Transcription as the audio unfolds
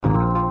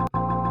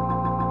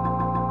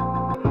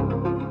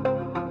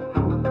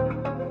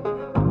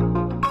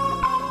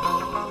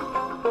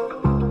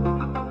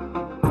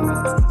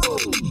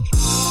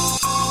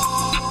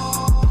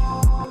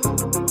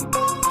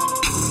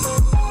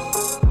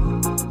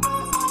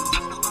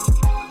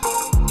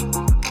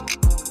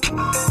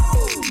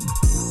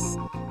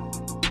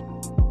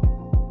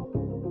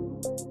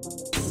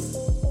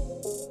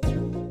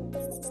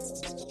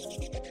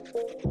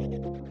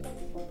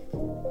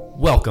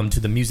Welcome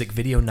to the Music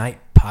Video Night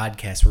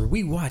Podcast, where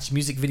we watch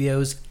music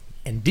videos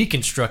and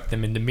deconstruct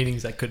them into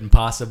meanings that couldn't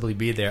possibly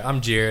be there.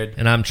 I'm Jared.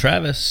 And I'm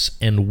Travis,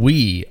 and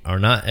we are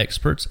not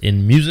experts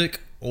in music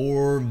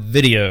or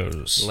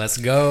videos. Let's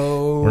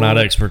go. We're not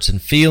experts in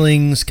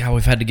feelings. God,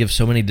 we've had to give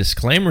so many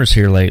disclaimers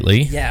here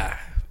lately. Yeah.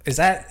 Is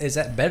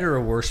that better or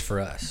worse for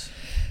us?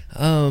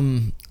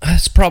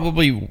 It's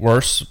probably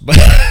worse. But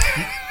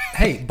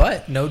Hey,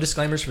 but no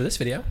disclaimers for this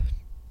video.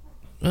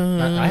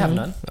 I have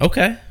none.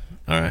 Okay.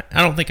 All right.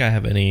 I don't think I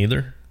have any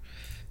either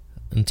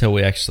until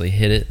we actually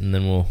hit it, and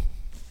then we'll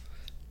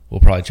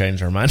probably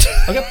change our minds.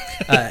 Okay.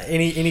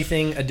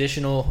 Anything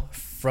additional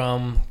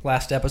from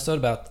last episode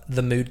about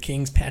the Mood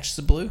Kings Patches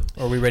of Blue?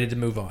 Or are we ready to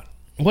move on?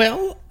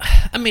 Well,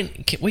 I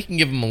mean, we can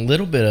give them a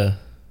little bit of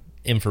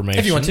information.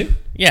 If you want to.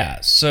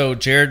 Yeah. So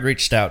Jared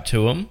reached out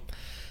to him,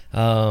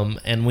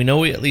 and we know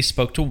we at least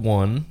spoke to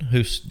one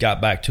who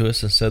got back to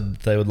us and said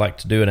that they would like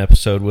to do an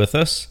episode with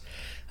us.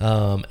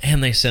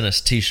 And they sent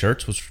us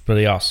T-shirts, which was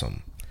pretty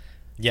awesome.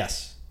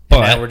 Yes.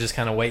 But now we're just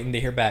kind of waiting to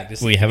hear back.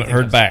 We haven't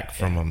heard back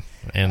from them.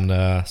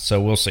 And so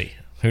we'll see.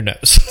 Who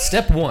knows?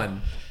 Step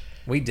one,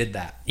 we did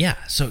that. Yeah,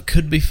 so it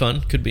could be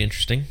fun. Could be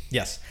interesting.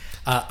 Yes.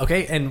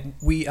 Okay, and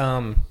we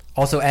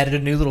also added a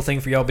new little thing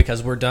for y'all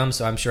because we're dumb,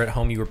 so I'm sure at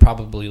home you were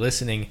probably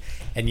listening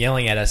and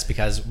yelling at us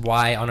because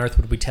why on earth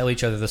would we tell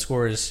each other the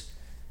scores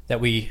that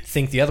we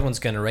think the other one's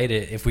going to rate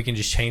it if we can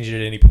just change it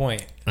at any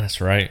point? That's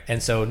right.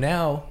 And so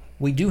now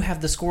we do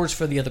have the scores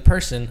for the other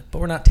person, but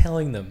we're not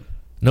telling them.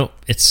 Nope,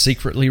 it's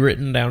secretly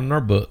written down in our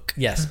book.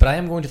 Yes, but I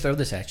am going to throw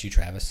this at you,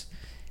 Travis.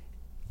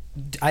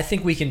 I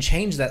think we can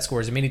change that score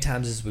as many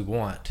times as we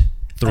want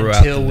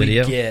Throughout the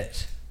video? we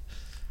get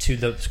to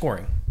the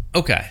scoring.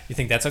 Okay. You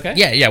think that's okay?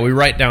 Yeah, we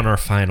write down our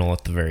final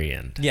at the very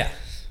end. Yeah.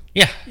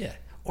 Yeah.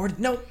 Or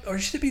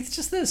should it be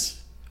just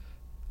this?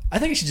 I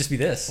think it should just be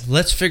this.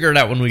 Let's figure it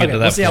out when we get to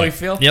that we'll see point. how we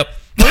feel. Yep.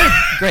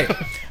 Great.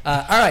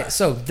 All right,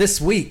 so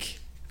this week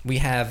we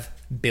have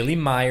Billie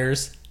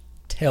Myers,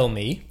 Tell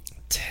Me.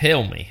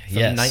 Tell Me,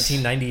 From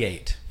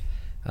 1998.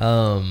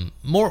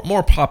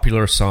 More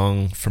popular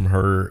song from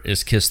her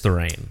is "Kiss the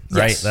Rain,"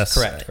 right? Yes, That's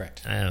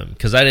correct.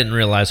 Because I didn't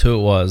realize who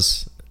it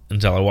was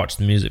until I watched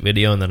the music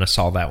video, and then I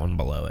saw that one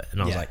below it,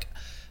 and I was like,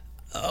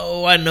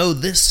 "Oh, I know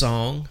this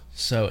song."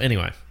 So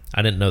anyway,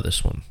 I didn't know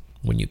this one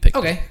when you picked it.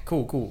 Okay,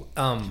 cool.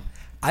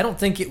 I don't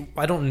think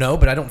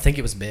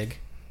it was big.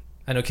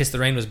 I know "Kiss the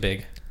Rain" was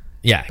big.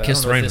 Yeah, but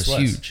 "Kiss the Rain" was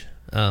huge.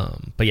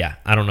 But yeah,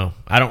 I don't know.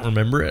 I don't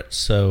remember it.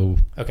 So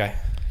okay.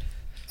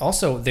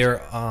 Also,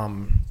 there,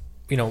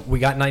 we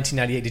got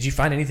 1998. Did you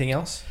find anything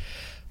else?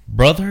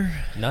 Brother,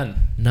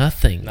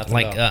 nothing.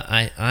 Like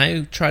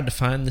I tried to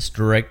find this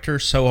director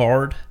so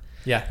hard.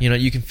 Yeah.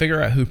 You can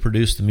figure out who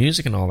produced the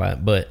music and all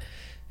that, but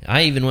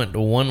I even went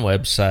to one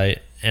website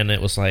and it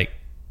was like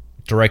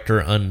director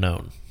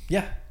unknown.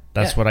 Yeah.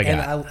 That's what I got.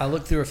 And I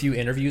looked through a few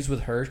interviews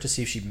with her to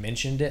see if she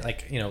mentioned it,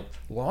 like,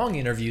 long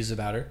interviews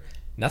about her.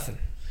 Nothing.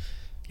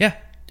 Yeah,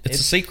 it's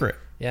a secret.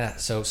 Yeah,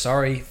 so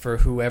sorry for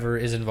whoever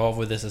is involved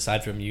with this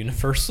aside from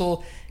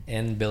Universal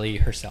and Billie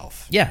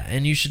herself. Yeah,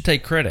 and you should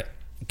take credit.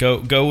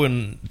 Go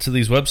into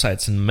these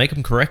websites and make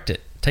them correct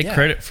it. Take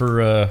credit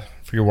for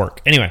your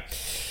work. Anyway,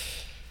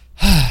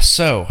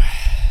 so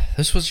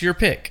this was your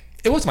pick.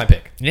 It was my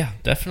pick. Yeah,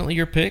 definitely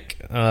your pick.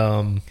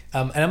 And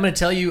I'm going to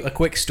tell you a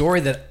quick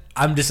story that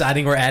I'm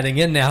deciding we're adding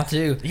in now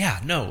too. Yeah,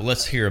 no,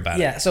 let's hear about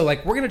it. Yeah, so we're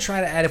going to try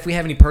to add if we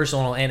have any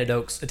personal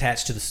anecdotes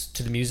attached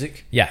to the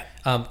music. Yeah.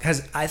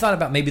 Because I thought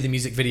about maybe the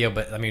music video,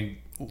 but I mean,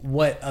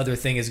 what other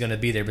thing is going to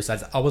be there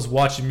besides I was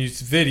watching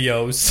music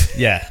videos?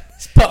 Yeah.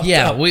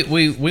 Yeah,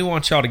 we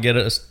want y'all to get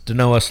us to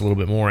know us a little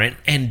bit more.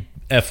 And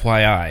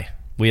FYI,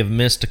 we have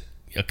missed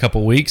a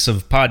couple weeks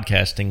of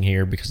podcasting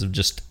here because of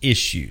just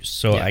issues.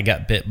 So I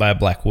got bit by a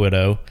black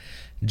widow,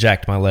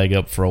 jacked my leg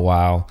up for a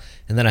while,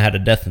 and then I had a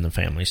death in the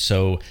family.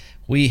 So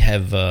we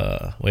have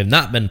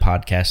not been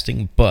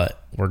podcasting,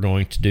 but we're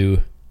going to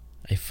do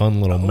a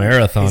fun little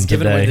marathon he's today.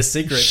 Giving away the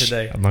secret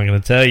today. I'm not going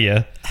to tell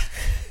you,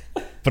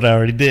 but I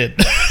already did.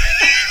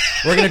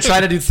 We're going to try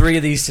to do 3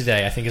 of these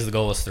today. I think the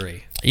goal is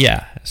 3.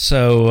 Yeah.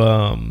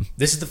 So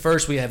this is the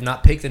first. We have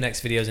not picked the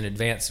next videos in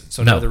advance,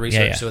 so no other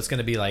research. Yeah. So it's going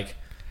to be like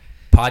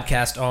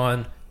podcast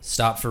on,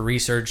 stop for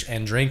research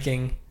and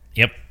drinking.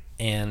 Yep.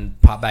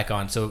 And pop back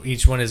on. So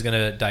each one is going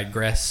to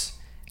digress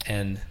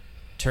and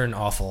turn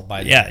awful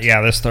by the end.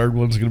 Yeah, this third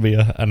one's going to be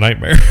a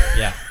nightmare.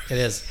 Yeah, it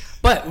is.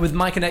 But with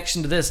my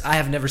connection to this, I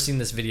have never seen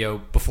this video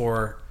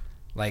before,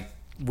 like,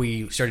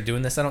 we started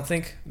doing this, I don't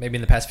think. Maybe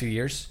in the past few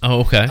years.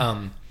 Oh, okay.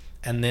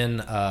 And then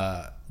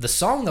the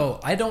song, though,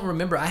 I don't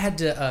remember. I had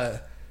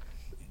to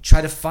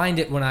try to find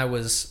it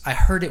I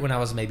heard it when I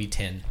was maybe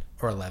 10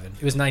 or 11.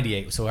 It was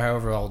 98, so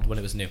however old when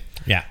it was new.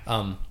 Yeah.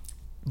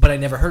 But I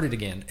never heard it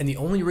again. And the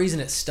only reason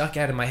it stuck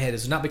out in my head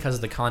is not because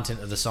of the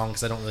content of the song,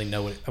 because I don't really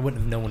know I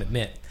wouldn't have known what it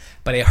meant.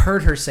 But I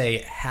heard her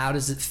say, "How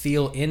does it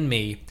feel in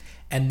me?"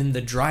 And then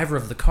the driver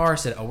of the car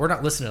said, "Oh, we're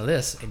not listening to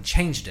this," and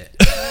changed it.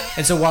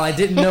 And so while I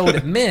didn't know what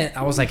it meant,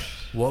 I was like,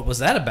 what was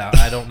that about?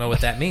 I don't know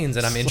what that means.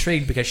 And I'm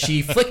intrigued because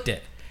she flicked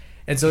it.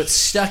 And so it's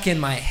stuck in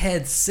my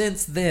head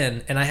since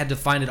then, and I had to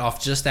find it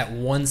off just that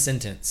one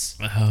sentence.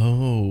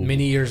 Oh.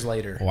 Many years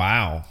later.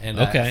 Wow. And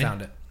I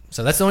found it.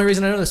 So that's the only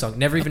reason I know the song.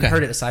 Never even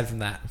heard it aside from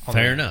that.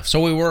 Fair enough.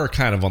 So we were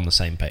kind of on the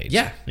same page.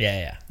 Yeah.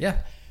 Yeah.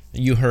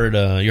 You heard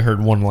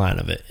one line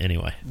of it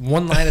anyway.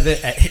 One line of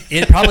it,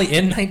 probably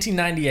in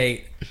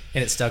 1998,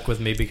 and it stuck with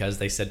me because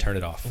they said turn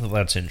it off. Well,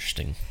 that's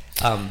interesting.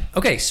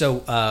 Okay, so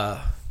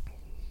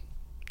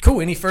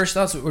cool. Any first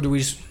thoughts, or do we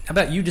just? How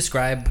about you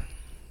describe?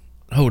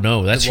 Oh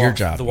no, that's your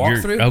job. The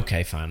walkthrough.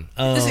 Okay, fine.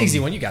 This is an easy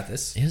one. You got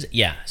this.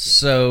 Yeah.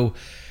 So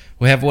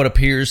we have what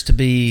appears to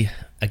be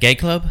a gay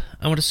club.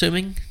 I'm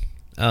assuming.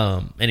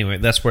 Anyway,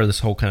 that's where this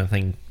whole kind of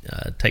thing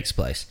takes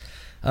place.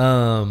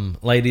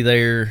 Lady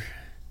there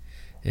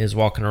is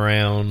walking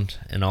around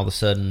and all of a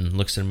sudden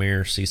looks in a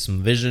mirror, sees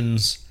some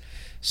visions,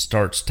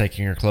 starts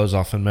taking her clothes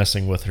off and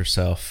messing with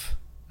herself.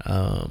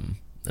 And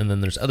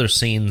then there's other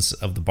scenes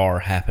of the bar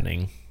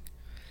happening.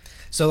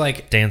 So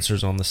like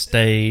dancers on the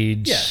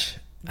stage. Yeah.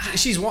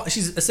 She's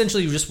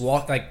essentially just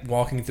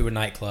walking through a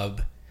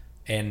nightclub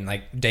and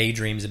like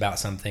daydreams about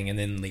something and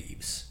then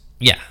leaves.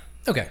 Yeah.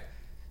 Okay.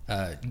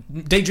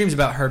 Daydreams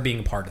about her being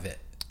a part of it.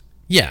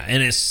 Yeah,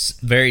 and it's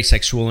very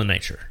sexual in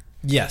nature.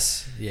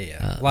 Yes.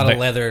 Yeah. A lot of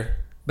leather.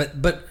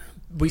 But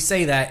we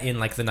say that in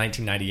like the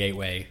 1998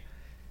 way.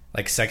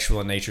 Like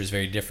sexual in nature is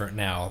very different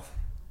now.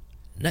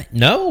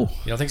 No.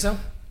 You don't think so?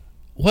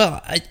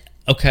 Well,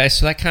 okay,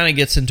 so that kind of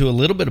gets into a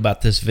little bit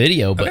about this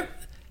video, but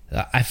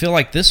I feel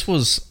like this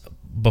was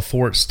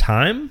before its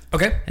time.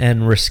 Okay.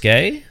 And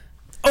risque.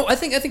 Oh, I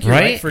think you're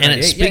right for and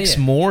it speaks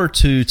more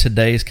to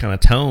today's kind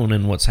of tone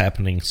and what's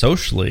happening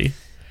socially.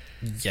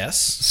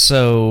 Yes.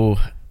 So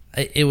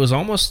it was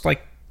almost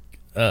like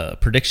a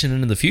prediction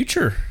into the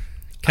future,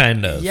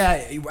 kind of.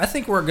 Yeah, I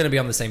think we're going to be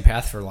on the same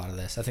path for a lot of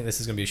this. I think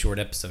this is going to be a short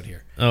episode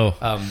here. Oh,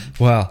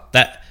 well,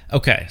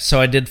 okay. So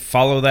I did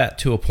follow that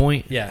to a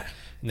point. Yeah,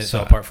 and it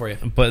fell apart for you.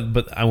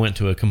 But I went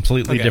to a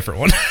completely different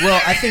one.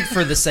 Well, I think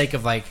for the sake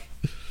of we'll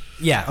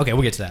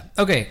get to that.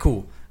 Okay,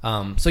 cool.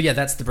 So yeah,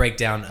 that's the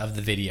breakdown of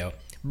the video.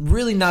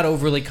 Really not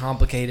overly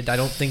complicated. I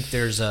don't think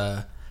there's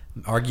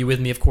argue with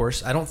me, of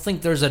course. I don't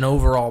think there's an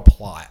overall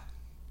plot.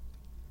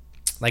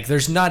 Like,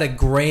 there's not a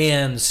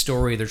grand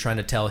story they're trying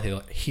to tell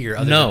here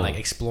other than, like,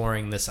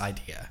 exploring this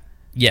idea.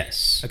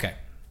 Yes. Okay.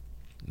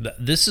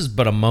 This is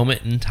but a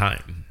moment in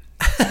time.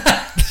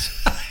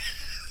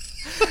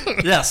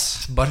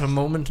 Yes, but a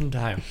moment in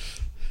time.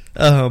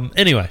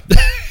 Anyway.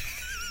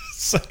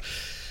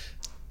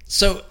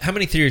 So, how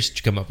many theories did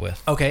you come up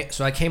with? Okay,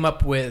 so I came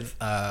up with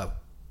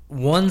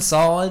one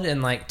solid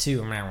and, like,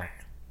 two.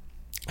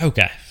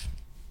 Okay.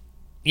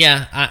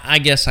 Yeah, I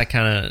guess I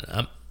kind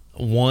of...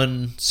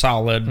 one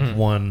solid,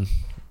 one.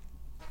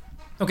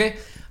 Okay.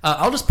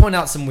 I'll just point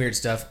out some weird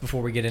stuff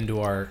before we get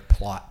into our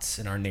plots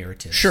and our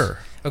narratives. Sure.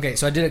 Okay,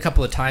 so I did a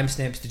couple of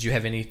timestamps. Did you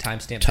have any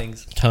timestamp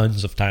things?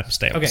 Tons of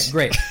timestamps. Okay,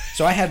 great.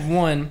 So I had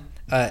one.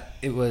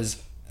 It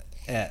was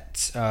at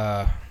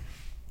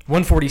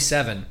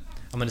 1:47. I'm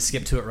going to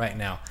skip to it right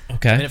now.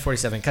 Okay. Minute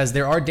 47, because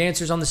there are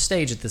dancers on the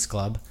stage at this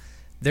club.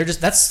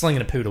 That's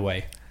slinging a poot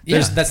away.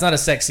 Yeah. That's not a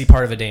sexy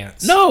part of a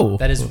dance. No.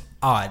 That is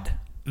odd.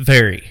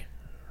 Very.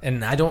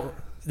 And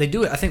they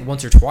do it, I think,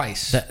 once or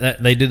twice.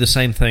 They do the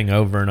same thing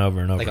over and over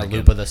and over again. Like a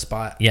loop of the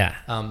spot. Yeah.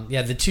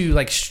 The two,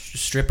 like,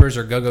 strippers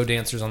or go-go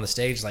dancers on the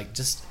stage, like,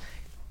 just...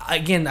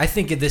 Again, I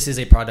think this is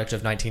a product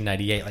of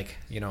 1998. Like,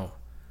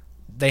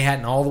 they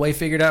hadn't all the way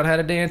figured out how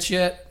to dance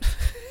yet.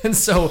 And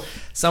so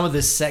some of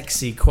the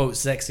sexy, quote,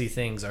 sexy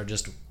things are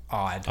just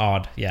odd.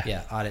 Odd, yeah.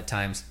 Yeah, odd at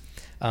times.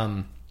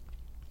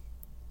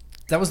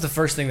 That was the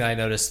first thing that I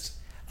noticed.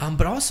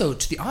 But also,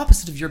 to the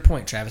opposite of your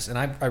point, Travis, and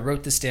I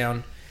wrote this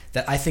down,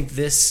 that I think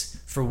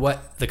this, for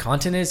what the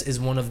content is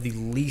one of the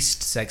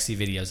least sexy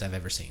videos I've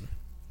ever seen.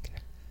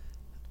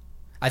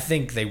 I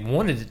think they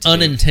wanted it to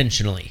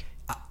unintentionally.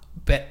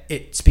 But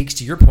it speaks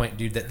to your point,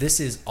 dude, that this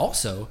is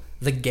also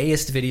the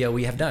gayest video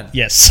we have done.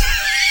 Yes.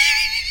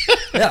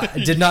 Yeah, I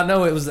did not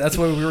know that's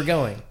where we were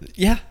going.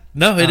 Yeah.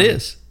 No, it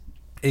is.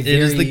 A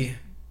very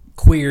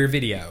queer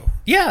video.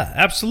 Yeah,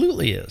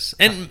 absolutely is.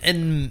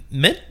 And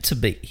meant to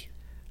be.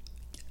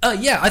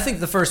 Yeah, I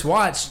think the first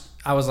watch,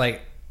 I was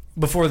like,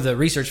 before the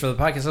research for the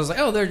podcast, I was like,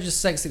 oh, they're just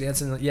sexy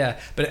dancing. Yeah.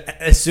 But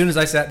as soon as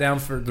I sat down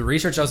for the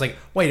research, I was like,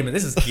 wait a minute,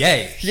 this is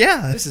gay.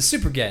 Yeah. This is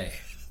super gay.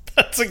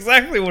 That's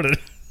exactly what it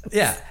is.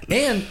 Yeah.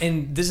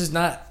 And this is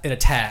not an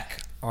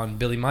attack on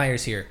Billie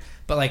Myers here.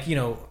 But, like,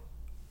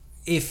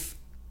 if...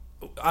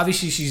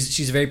 Obviously,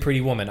 she's a very pretty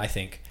woman, I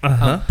think.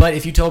 Uh-huh. But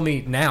if you told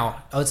me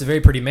now, oh, it's a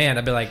very pretty man,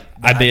 I'd be like,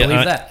 I believe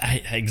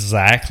that.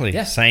 Exactly.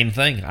 Yeah. Same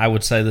thing. I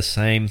would say the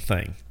same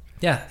thing.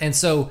 Yeah, and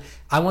so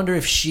I wonder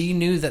if she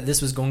knew that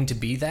this was going to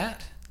be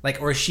that,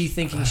 like, or is she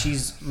thinking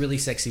she's a really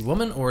sexy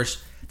woman, or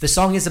the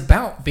song is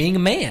about being a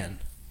man,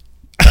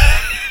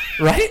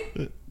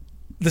 right?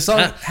 The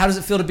song, how does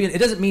it feel to be? It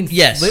doesn't mean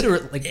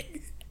literally,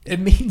 like, it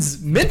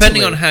means mentally.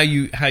 Depending on how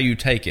you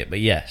take it, but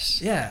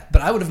yes. Yeah,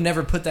 but I would have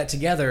never put that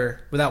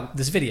together without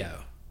this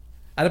video.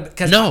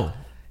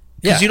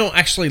 Because you don't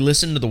actually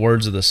listen to the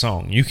words of the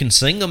song. You can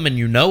sing them and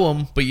you know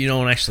them, but you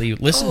don't actually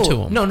listen to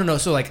them. No.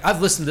 So like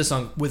I've listened to this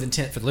song with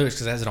intent for the lyrics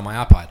because I has it on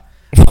my iPod.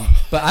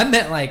 But I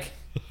meant like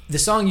the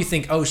song you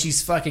think, oh,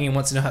 she's fucking and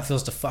wants to know how it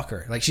feels to fuck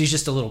her. Like she's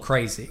just a little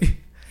crazy.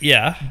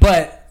 Yeah.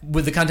 But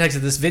with the context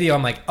of this video,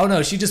 I'm like, oh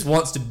no, she just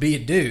wants to be a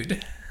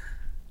dude.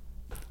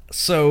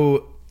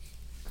 So,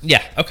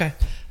 yeah, okay.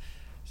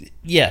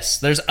 Yes,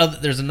 there's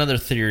another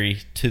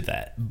theory to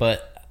that,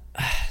 but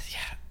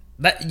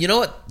you know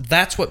what?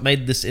 That's what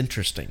made this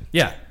interesting.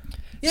 Yeah.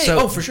 Yeah.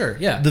 So, for sure.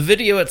 Yeah. The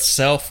video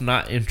itself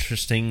not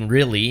interesting,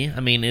 really. I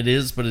mean, it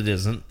is, but it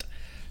isn't.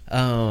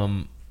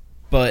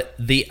 But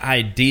the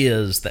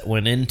ideas that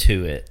went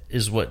into it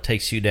is what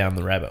takes you down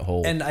the rabbit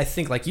hole. And I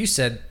think, like you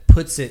said,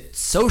 puts it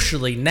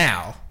socially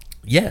now.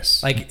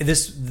 Yes. Like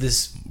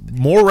this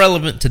more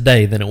relevant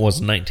today than it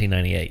was in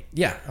 1998.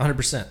 Yeah,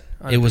 100%.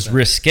 It was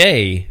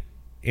risque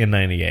in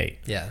 98.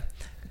 Yeah.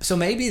 So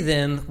maybe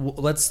then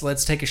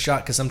let's take a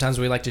shot because sometimes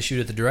we like to shoot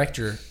at the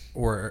director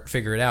or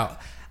figure it out.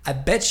 I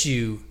bet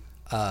you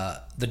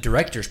the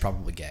director's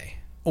probably gay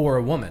or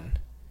a woman.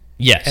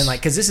 Yes. And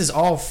like because this is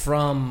all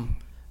from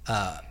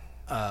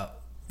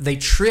they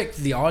tricked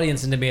the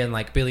audience into being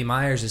like Billie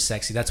Myers is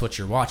sexy. That's what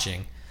you're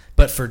watching.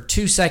 But for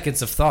 2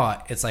 seconds of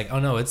thought, it's like, oh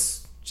no,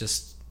 it's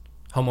just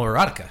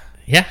homoerotica.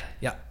 Yeah.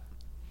 Yeah.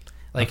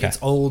 Like it's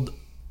old.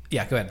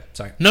 Yeah, go ahead.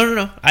 Sorry.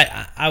 No.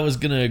 I was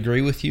going to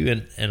agree with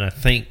you, and I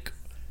think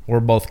we're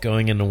both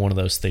going into one of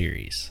those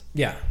theories.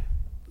 Yeah.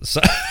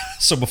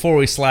 So before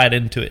we slide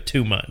into it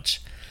too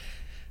much,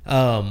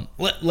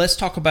 let's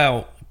talk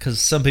about,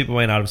 because some people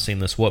may not have seen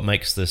this, what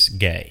makes this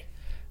gay,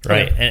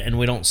 right? Okay. And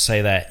we don't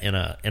say that in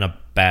a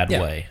bad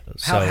way.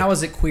 So, how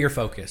is it queer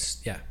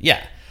focused? Yeah.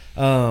 Yeah.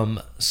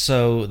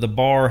 So the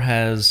bar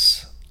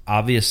has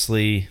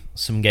obviously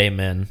some gay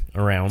men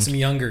around. Some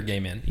younger gay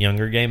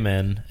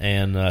men.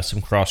 And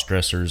some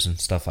cross-dressers and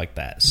stuff like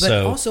that. But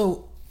so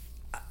also,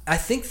 I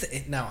think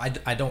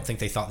I don't think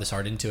they thought this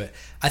hard into it.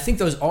 I think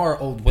those are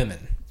old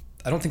women.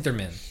 I don't think they're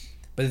men.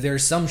 But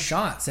there's some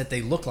shots that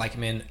they look like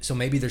men, so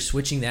maybe they're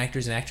switching the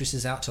actors and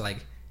actresses out to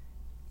like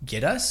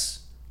get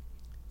us.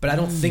 But I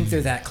don't think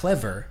they're that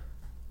clever.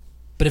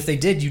 But if they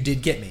did, you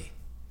did get me.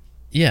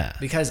 Yeah.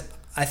 Because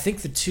I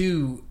think the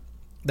two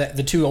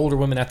older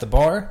women at the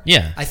bar,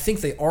 yeah, I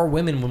think they are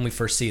women when we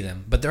first see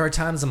them. But there are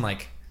times I'm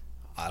like,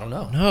 I don't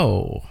know.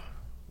 No.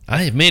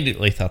 I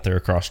immediately thought they were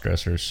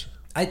cross-dressers.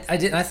 I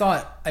did. I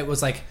thought it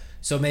was like,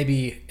 so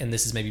maybe, and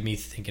this is maybe me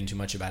thinking too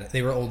much about it,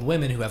 they were old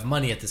women who have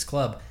money at this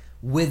club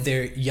with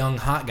their young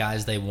hot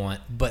guys they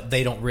want, but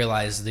they don't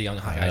realize the young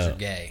hot guys are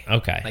gay.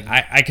 Okay. Like,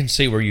 I can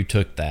see where you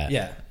took that.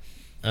 Yeah.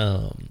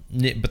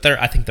 But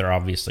I think they're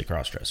obviously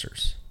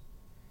cross-dressers.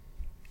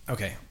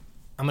 Okay.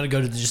 I'm going to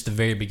go to just the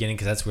very beginning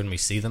because that's when we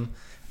see them.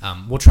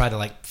 We'll try to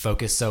like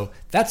focus. So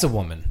that's a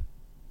woman.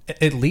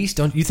 At least,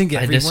 don't you think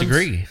everyone's... I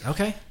disagree.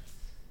 Okay.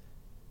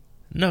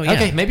 No, yeah.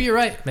 Okay, maybe you're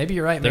right.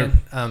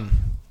 Man.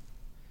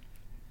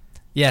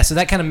 Yeah, so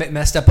that kind of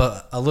messed up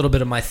a little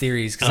bit of my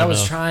theories because I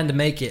was trying to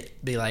make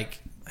it be like,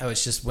 oh,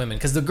 it's just women.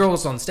 Because the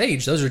girls on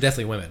stage, those are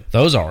definitely women.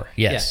 Those are,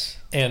 yes.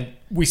 Yeah. And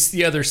we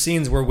see other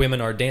scenes where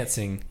women are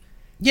dancing.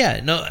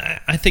 Yeah, no,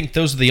 I think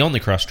those are the only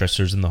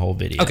cross-dressers in the whole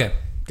video. Okay,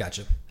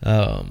 gotcha.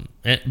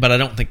 But I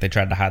don't think they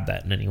tried to hide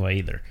that in any way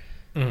either.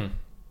 Mm-hmm.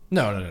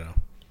 No.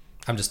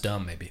 I'm just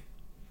dumb, maybe.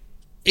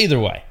 Either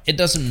way, it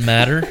doesn't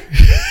matter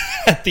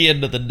at the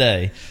end of the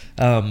day.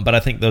 But I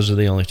think those are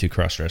the only two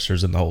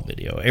cross-dressers in the whole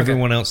video.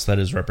 Everyone else that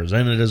is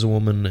represented as a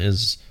woman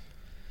is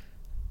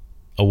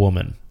a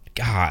woman.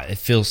 God, it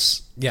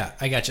feels... Yeah,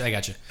 I got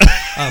you.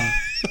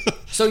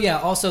 So yeah,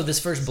 also this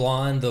first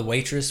blonde, the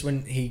waitress,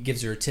 when he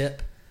gives her a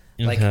tip,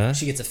 like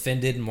she gets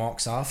offended and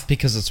walks off.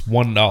 Because it's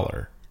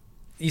 $1.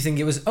 You think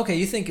it was... Okay,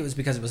 you think it was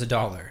because it was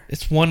 $1.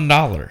 It's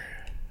 $1.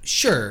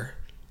 Sure.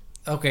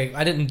 Okay,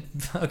 I didn't...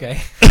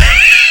 Okay.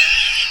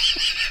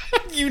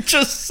 You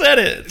just said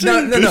it.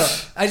 No.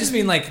 I just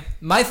mean like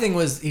my thing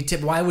was he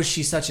tipped. Why was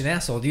she such an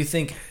asshole? Do you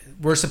think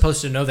we're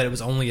supposed to know that it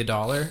was only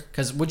 $1?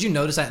 Because would you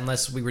notice that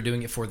unless we were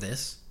doing it for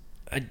this?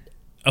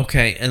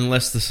 Okay,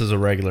 unless this is a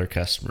regular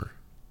customer.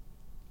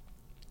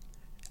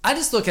 I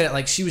just look at it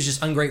like she was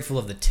just ungrateful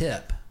of the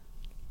tip.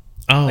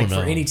 Oh, like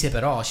no. For any tip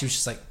at all, she was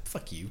just like,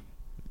 "Fuck you."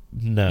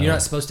 No, you're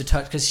not supposed to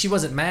touch because she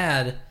wasn't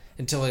mad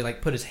until he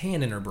like put his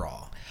hand in her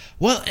bra.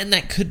 Well, and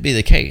that could be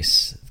the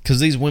case. Because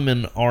these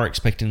women are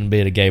expecting to be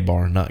at a gay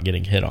bar and not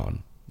getting hit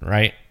on,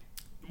 right?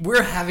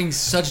 We're having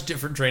such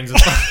different trains of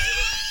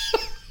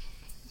thought.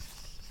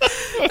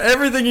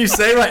 Everything you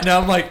say right now,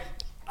 I'm like,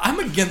 I'm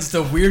against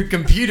a weird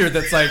computer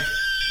that's like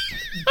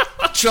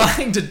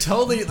trying to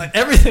totally, like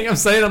everything I'm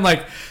saying, I'm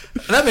like,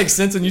 that makes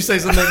sense. And you say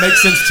something that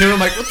makes sense too. I'm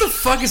like, what the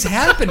fuck is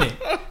happening?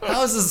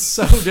 How is this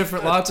so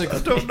different logically?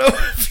 I don't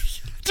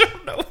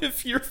know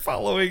if you're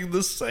following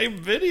the same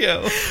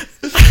video.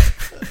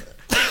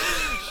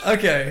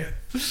 Okay.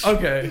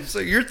 So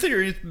your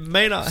theory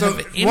may not have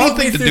anything walk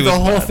me to through do with the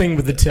whole mine. thing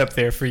with the tip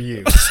there for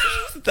you.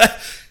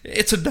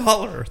 It's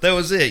 $1. That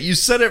was it. You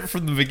said it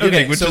from the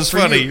beginning, which is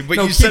funny, but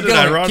you keep said it going,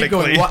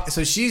 ironically.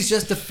 So she's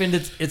just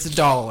offended. It's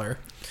 $1.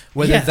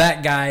 Whether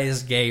that guy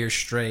is gay or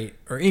straight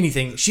or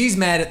anything, she's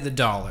mad at the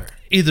dollar.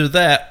 Either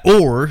that,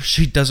 or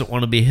she doesn't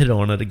want to be hit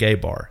on at a gay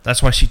bar.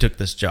 That's why she took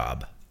this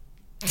job.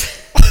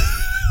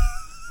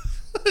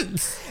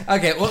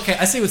 Okay,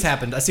 I see what's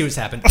happened.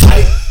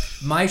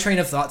 My train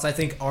of thoughts, I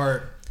think,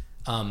 are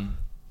I'm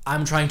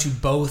trying to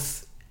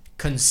both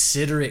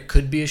consider it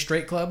could be a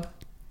straight club,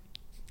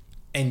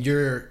 and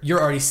you're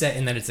already set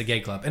in that it's a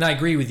gay club, and I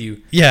agree with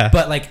you. Yeah.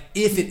 But like,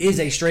 if it is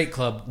a straight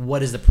club,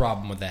 what is the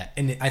problem with that?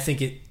 And I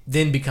think it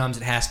then becomes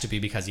it has to be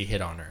because he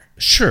hit on her.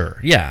 Sure.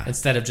 Yeah.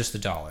 Instead of just the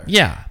dollar.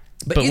 Yeah.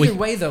 But either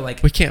way, though,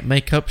 like, we can't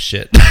make up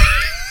shit.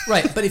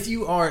 Right. But if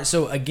you are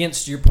so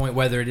against your point,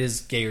 whether it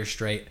is gay or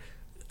straight,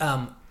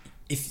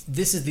 if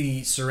this is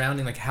the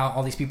surrounding, like how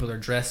all these people are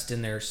dressed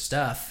in their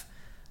stuff,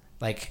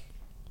 like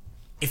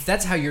if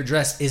that's how you're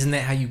dressed, isn't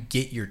that how you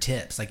get your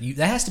tips? Like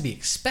that has to be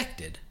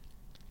expected.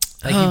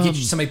 Like you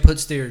get somebody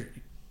puts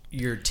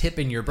your tip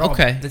in your bra.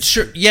 Okay,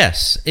 sure.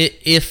 Yes,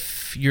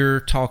 if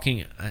you're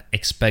talking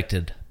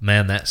expected,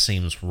 man, that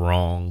seems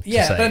wrong.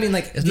 Yeah, to say. but I mean,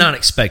 like it's not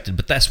expected,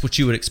 but that's what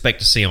you would expect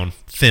to see on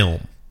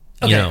film.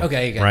 Okay,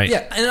 okay, right?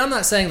 Yeah, and I'm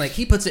not saying like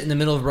he puts it in the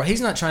middle of the bra.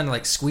 He's not trying to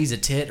like squeeze a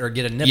tit or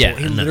get a nipple. Yeah,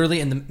 he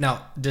literally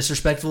now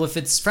disrespectful if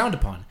it's frowned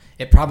upon.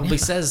 It probably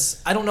says,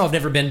 I don't know. I've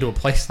never been to a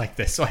place like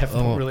this, so I have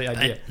no really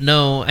idea.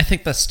 I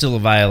think that's still a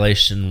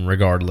violation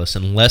regardless,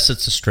 unless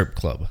it's a strip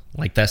club.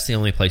 Like that's the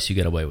only place you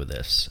get away with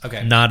this.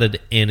 Okay, not at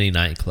any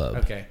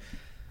nightclub.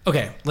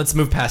 Okay. Let's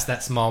move past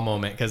that small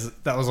moment because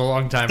that was a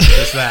long time for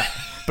just that.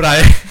 But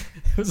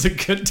it was a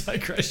good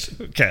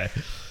digression.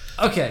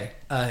 Okay.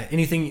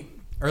 Anything?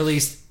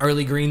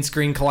 Early green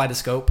screen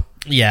kaleidoscope.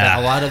 Yeah. That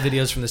a lot of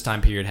videos from this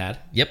time period had.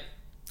 Yep.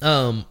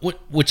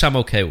 Which I'm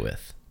okay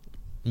with.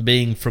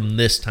 Being from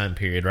this time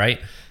period, right?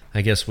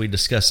 I guess we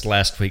discussed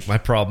last week. My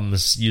problem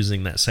is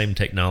using that same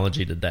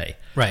technology today.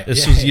 Right.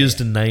 This was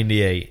used in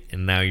 98,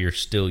 and now you're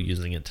still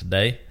using it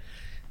today.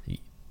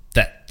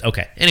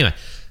 Okay. Anyway,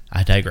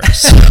 I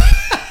digress.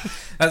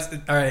 That's,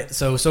 all right.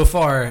 So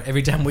far,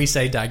 every time we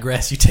say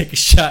digress, you take a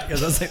shot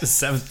because that's like the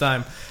 7th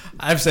time.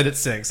 I've said it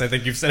 6. I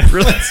think you've said it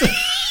really.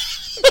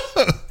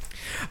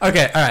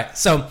 Okay, all right.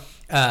 So,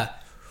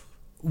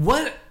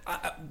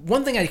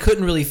 one thing I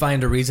couldn't really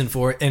find a reason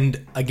for,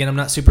 and again, I'm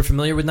not super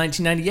familiar with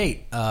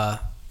 1998.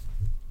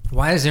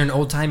 Why is there an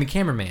old-timey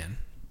cameraman?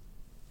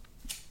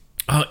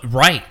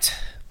 Right.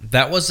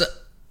 That was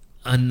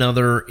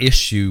another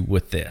issue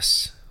with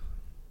this.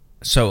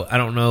 So, I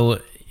don't know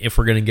if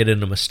we're going to get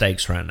into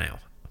mistakes right now.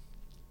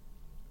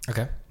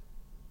 Okay.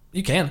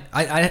 You can.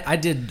 I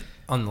did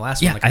on the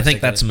last one. Yeah, I think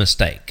that's a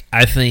mistake.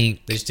 I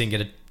think they just didn't get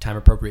a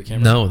time-appropriate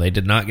camera. No, they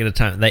did not get a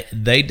time.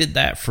 They did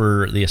that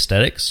for the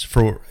aesthetics.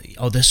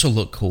 This will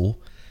look cool,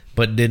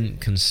 but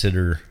didn't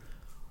consider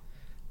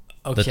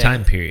the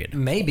time period.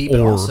 Maybe, but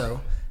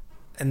also,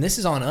 and this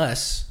is on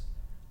us.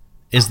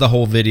 Is the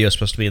whole video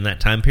supposed to be in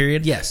that time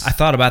period? Yes. I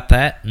thought about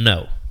that.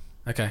 No.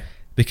 Okay.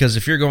 Because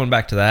if you're going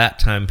back to that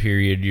time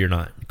period, you're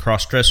not.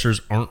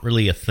 Cross-dressers aren't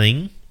really a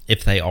thing.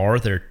 If they are,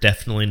 they're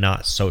definitely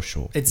not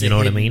social. You know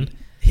what I mean?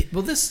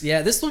 Well, this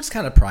looks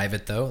kind of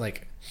private though,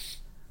 like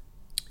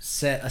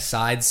set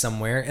aside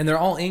somewhere, and they're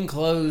all in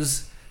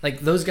clothes. Like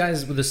those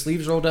guys with the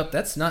sleeves rolled up,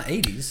 that's not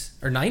 80s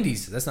or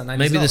 90s. That's not 90s.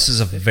 Maybe this is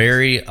a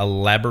very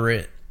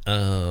elaborate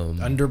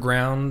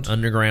underground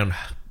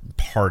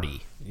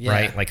party,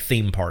 right? Like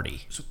theme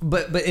party.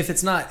 But if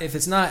it's not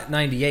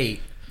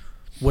 98,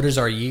 what is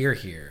our year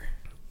here?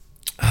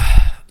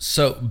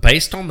 So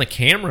based on the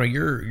camera,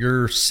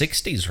 you're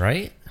 60s,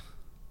 right?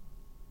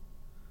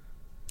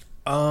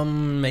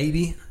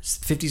 Maybe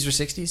 50s or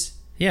 60s.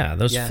 Yeah,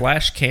 those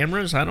flash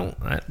cameras.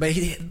 But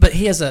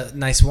he has a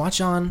nice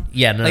watch on.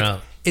 Yeah, no.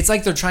 It's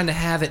like they're trying to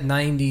have it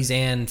 90s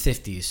and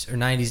 50s or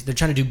 90s. They're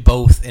trying to do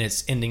both, and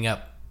it's ending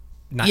up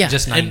not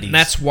just 90s. And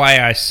that's why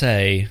I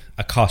say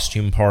a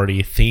costume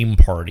party, theme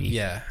party.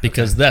 Yeah,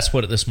 because that's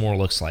what this more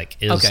looks like.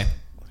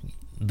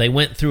 They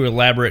went through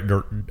elaborate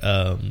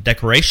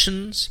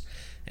decorations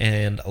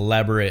and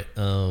elaborate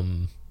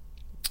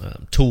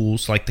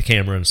tools like the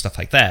camera and stuff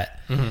like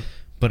that. Mm-hmm.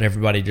 But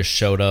everybody just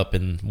showed up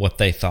in what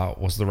they thought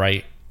was the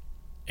right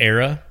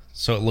era,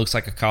 so it looks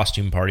like a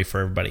costume party for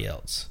everybody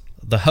else.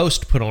 The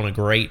host put on a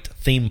great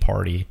theme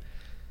party.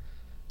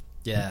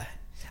 Yeah.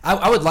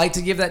 I would like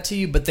to give that to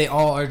you, but they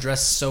all are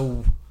dressed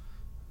so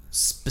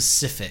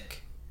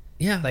specific.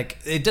 Yeah. Like,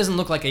 it doesn't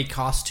look like a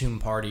costume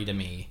party to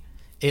me.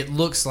 It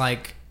looks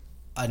like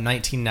a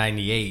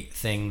 1998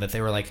 thing that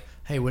they were like,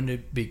 hey, wouldn't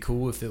it be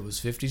cool if it was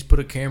 50s? Put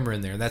a camera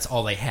in there. That's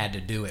all they had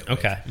to do it with.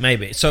 Okay,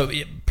 maybe. So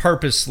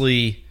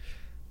purposely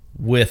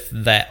with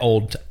that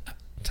old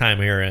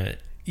time era.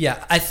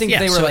 Yeah, I think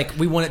they were like,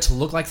 we want it to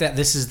look like that.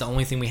 This is the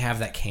only thing we have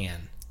that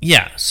can.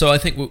 Yeah, so I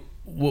think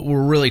what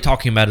we're really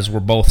talking about is we're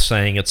both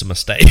saying it's a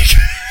mistake.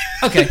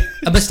 Okay,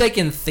 a mistake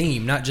in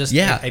theme, not just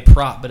a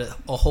prop, but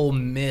a whole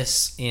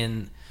miss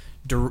in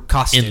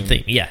costume. In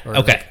theme, yeah. Or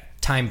okay. Like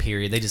time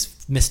period. They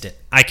just missed it.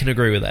 I can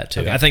agree with that,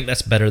 too. Okay. I think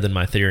that's better than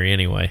my theory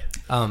anyway.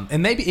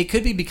 And maybe it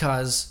could be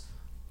because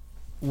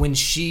when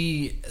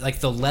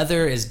the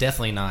leather is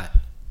definitely not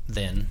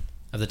then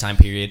of the time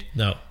period.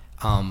 No.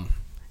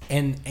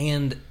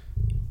 and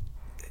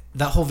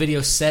that whole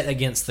video set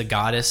against the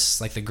goddess,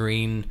 like the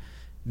green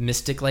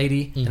mystic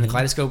lady and the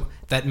kaleidoscope,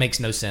 that makes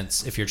no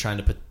sense if you're trying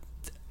to put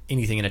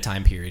anything in a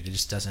time period. It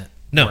just doesn't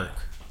work.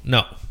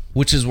 No.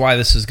 Which is why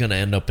this is going to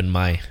end up in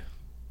my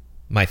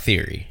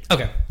theory.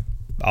 Okay.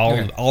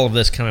 All of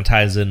this kind of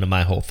ties into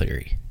my whole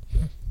theory.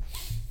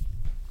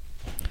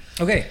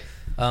 Okay.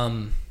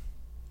 There's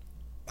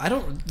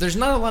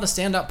not a lot of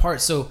standout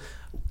parts. So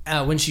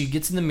when she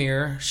gets in the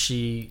mirror,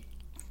 she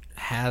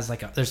has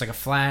there's a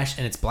flash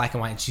and it's black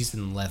and white and she's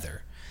in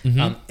leather.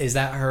 Is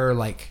that her,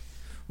 like,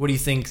 what do you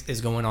think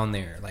is going on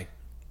there? Like,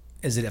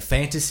 is it a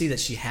fantasy that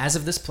she has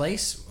of this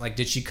place? Like,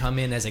 did she come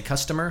in as a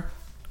customer?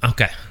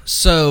 Okay.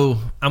 So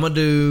I'm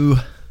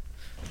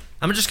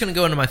just going to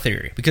go into my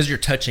theory because you're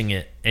touching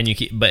it and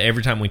but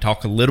every time we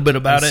talk a little bit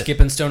about it,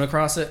 skipping stone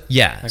across it.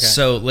 Yeah. Okay.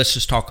 So let's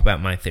just talk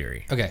about my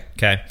theory. Okay.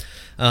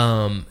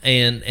 And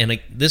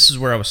this is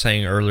where I was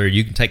saying earlier,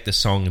 you can take this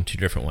song in two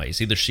different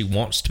ways. Either she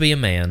wants to be a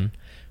man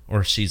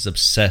or she's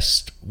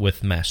obsessed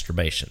with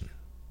masturbation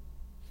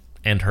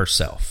and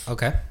herself.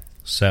 Okay.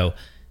 So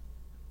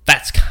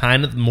that's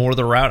kind of more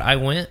the route I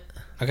went.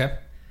 Okay.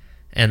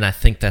 And I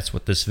think that's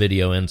what this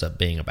video ends up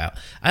being about.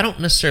 I don't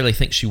necessarily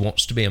think she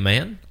wants to be a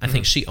man. I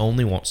think she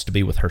only wants to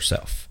be with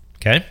herself.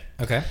 Okay?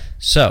 Okay.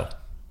 So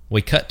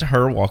we cut to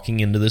her walking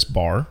into this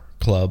bar,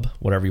 club,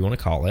 whatever you want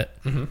to call it.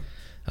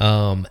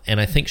 And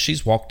I think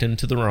she's walked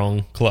into the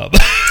wrong club.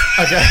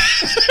 Okay.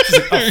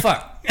 She's like, oh,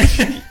 fuck.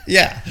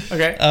 Yeah.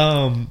 Okay.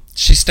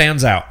 She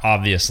stands out,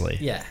 obviously.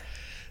 Yeah.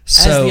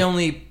 So, as the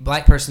only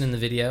black person in the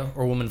video,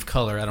 or woman of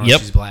color, I don't know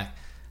if she's black.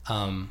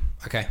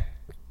 Okay.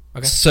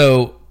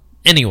 So,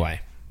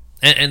 anyway,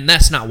 and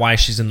that's not why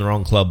she's in the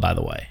wrong club, by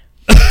the way.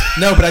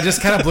 No, but I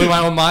just kind of blew my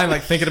own mind,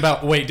 like, thinking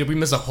about, wait, did we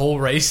miss a whole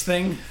race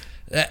thing?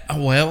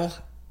 Well,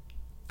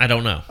 I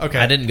don't know. Okay.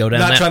 I didn't go down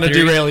that Not trying theory.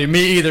 to derail you,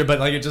 me either, but,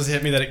 like, it just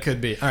hit me that it could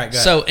be. All right, go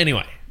ahead. So,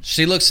 anyway,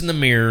 she looks in the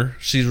mirror.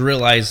 She's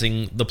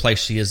realizing the place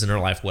she is in her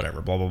life,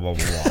 whatever, blah, blah, blah,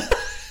 blah, blah.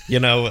 You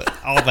know,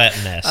 all that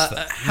mess.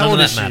 How old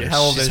is she? Matters.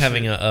 How old she's is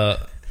having she?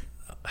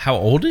 How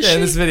old is she?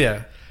 In this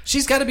video.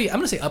 She's got to be, I'm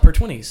going to say upper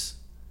 20s.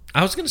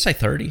 I was going to say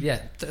 30.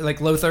 Yeah,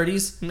 like low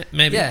 30s.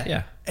 Maybe,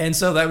 yeah. And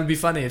so that would be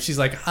funny if she's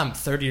like, I'm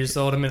 30 years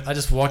old. I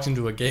just walked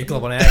into a gay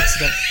club on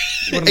accident.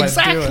 What am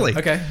Exactly.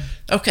 I doing?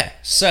 Okay.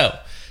 So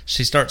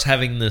she starts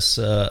having this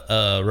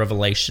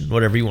revelation,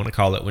 whatever you want to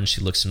call it, when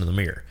she looks into the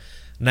mirror.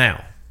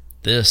 Now,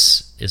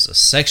 this is a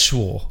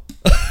sexual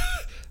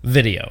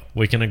video.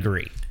 We can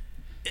agree.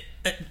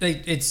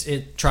 It's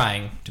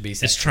trying to be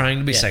sexual. It's trying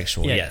to be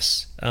sexual,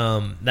 yes.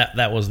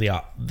 That was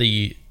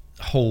the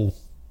whole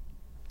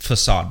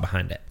facade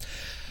behind it.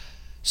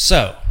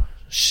 So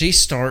she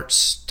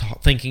starts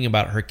thinking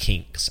about her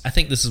kinks. I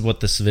think this is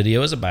what this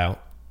video is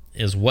about,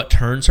 is what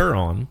turns her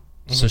on.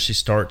 So she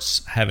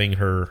starts having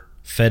her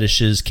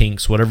fetishes,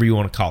 kinks, whatever you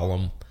want to call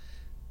them,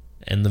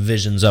 and the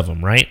visions of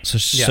them, right?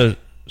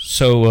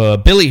 So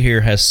Billie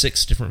here has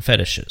 6 different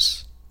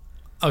fetishes.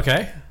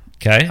 Okay.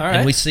 Okay? All right.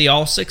 And we see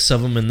all 6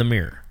 of them in the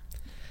mirror.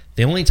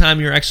 The only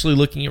time you're actually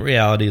looking at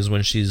reality is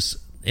when she's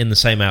in the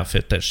same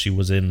outfit that she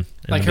was in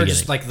like the her beginning.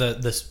 just like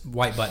this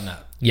white button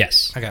up.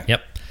 Yes. Okay.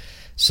 Yep.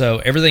 So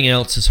everything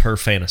else is her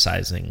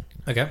fantasizing.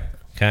 Okay.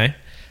 Okay.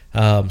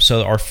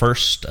 So our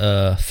first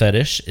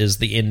fetish is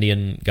the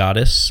Indian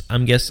goddess.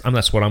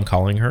 That's what I'm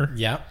calling her.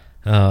 Yeah.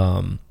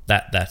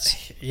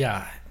 That's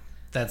yeah.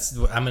 That's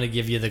I'm going to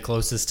give you the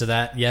closest to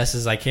that. Yes,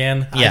 as I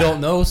can. Yeah. I don't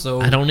know,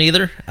 so I don't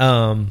either.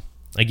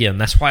 Again,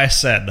 that's why I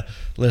said,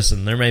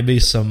 listen, there may be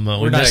some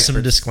we missed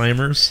some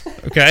disclaimers.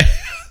 Okay.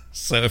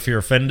 So if you're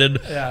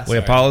offended, we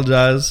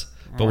apologize,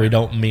 but we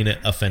don't mean it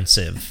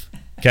offensive.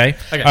 Okay?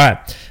 Okay. All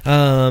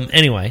right.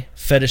 Anyway,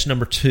 fetish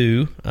number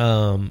 2.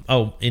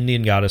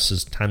 Indian goddess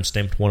is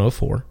timestamped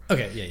 104.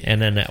 Okay, yeah.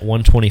 And then at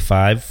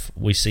 125,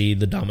 we see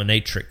the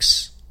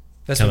dominatrix.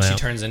 That's what she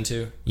turns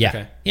into? Yeah.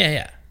 Okay.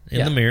 Yeah.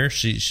 In the mirror,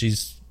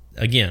 she's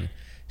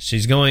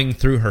going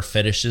through her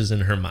fetishes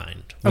in her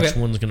mind. Which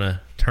one's going to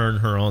turn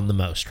her on the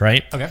most,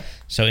 right? Okay.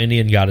 So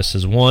Indian goddess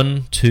is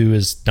 1. 2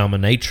 is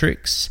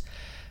dominatrix.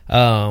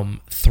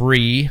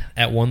 3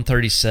 at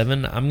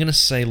 137, I'm going to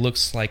say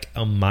looks like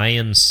a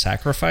Mayan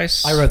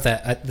sacrifice. I wrote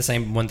that at the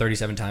same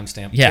 137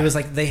 timestamp. Yeah. It was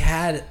like they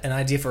had an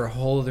idea for a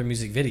whole other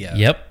music video.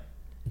 Yep.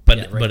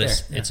 But there.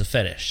 it's a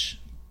fetish.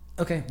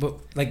 Okay, but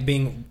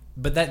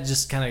that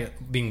just kind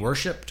of being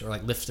worshipped or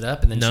like lifted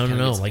up and then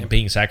No, like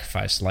being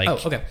sacrificed.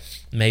 Like, okay.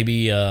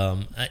 Maybe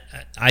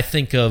I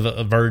think of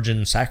a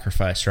virgin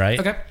sacrifice, right?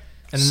 Okay.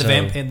 And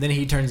then and then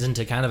he turns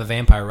into kind of a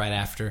vampire right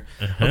after.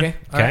 Okay.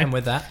 All right, I'm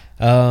with that.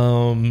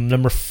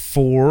 Number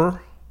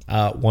 4,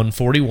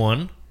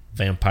 141,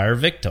 vampire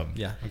victim.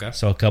 Yeah. Okay.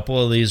 So a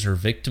couple of these are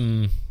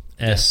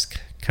victim-esque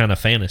kind of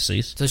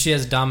fantasies. So she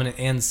has dominant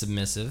and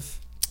submissive.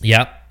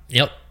 Yep.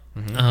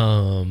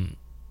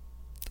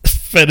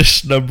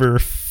 Fetish number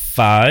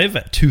 5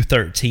 at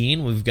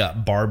 213, we've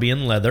got Barbie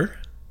in leather.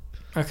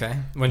 Okay.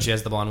 When she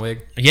has the blonde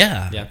wig.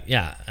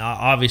 Yeah.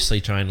 Obviously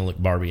trying to look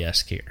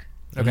Barbie-esque here.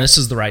 And Okay. this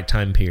is the right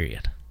time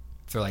period.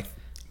 For like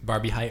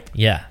Barbie hype.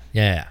 Yeah.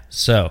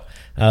 So,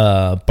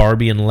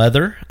 Barbie in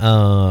leather,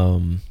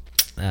 in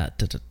a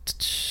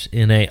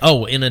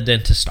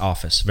dentist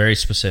office, very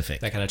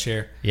specific. That kind of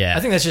chair. Yeah. I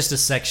think that's just a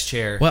sex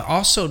chair. Well,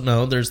 also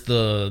no, there's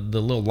the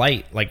little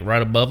light like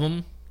right above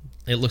them.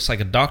 It looks like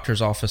a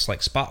doctor's office,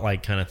 like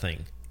spotlight kind of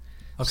thing.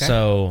 Okay.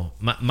 So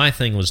my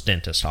thing was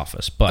dentist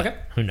office, but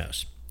who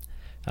knows?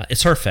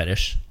 It's her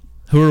fetish.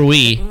 Who are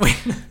we?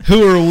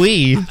 Who are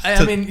we?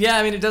 I mean,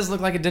 it does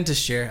look like a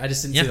dentist chair. I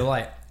just didn't see the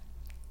light.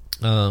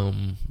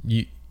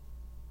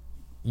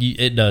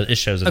 It does. It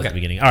shows it at the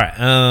beginning. All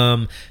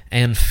right.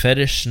 And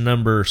fetish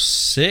number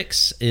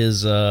 6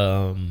 is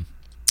an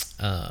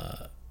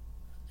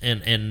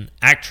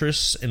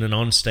actress in an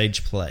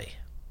onstage play.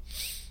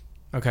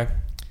 Okay.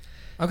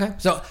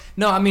 So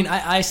no, I mean,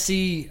 I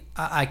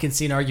can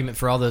see an argument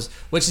for all those,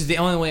 which is the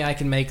only way I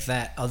can make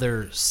that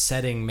other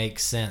setting make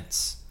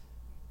sense.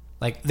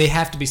 Like, they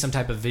have to be some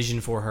type of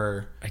vision for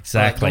her.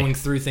 Exactly. Like going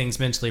through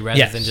things mentally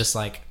rather than just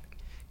like,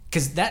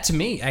 because that to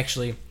me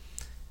actually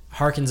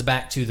harkens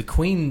back to the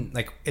Queen.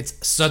 Like,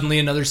 it's suddenly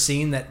another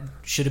scene that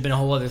should have been a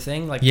whole other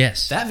thing. Like,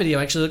 that video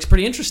actually looks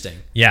pretty interesting.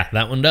 Yeah,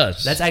 that one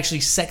does. That's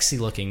actually sexy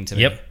looking to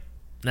me. Yep.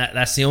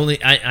 That's the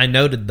only, I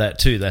noted that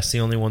too. That's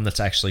the only one that's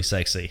actually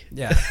sexy.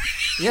 Yeah.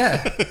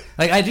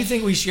 Like, I do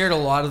think we shared a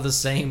lot of the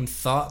same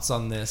thoughts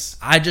on this.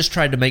 I just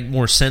tried to make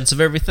more sense of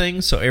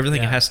everything, so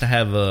everything has to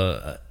have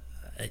a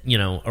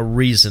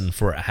reason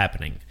for it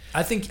happening.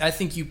 I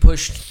think you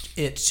pushed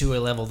it to a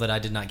level that I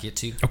did not get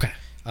to. Okay.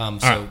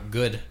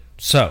 Good.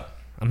 So,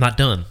 I'm not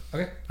done.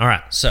 Okay. All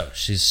right. So,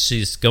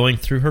 she's going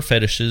through her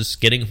fetishes,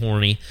 getting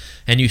horny,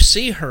 and you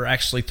see her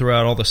actually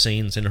throughout all the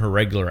scenes in her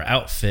regular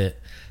outfit.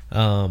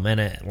 And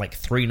at like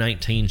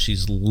 3:19,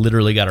 she's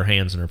literally got her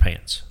hands in her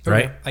pants,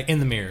 right? Like in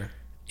the mirror.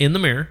 In the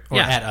mirror. Or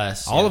at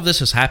us. All of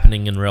this is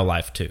happening in real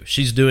life too.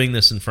 She's doing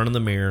this in front of the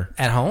mirror.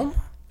 At home?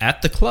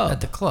 At the club.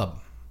 At the club.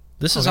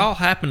 This is all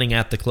happening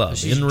at the club,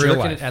 She's in real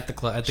life. It at the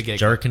club, at the gay club.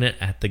 Jerking it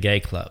at the gay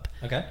club.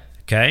 Okay.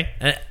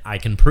 And I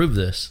can prove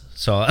this.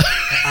 So I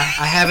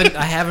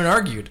haven't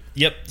argued.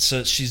 Yep.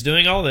 So she's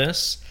doing all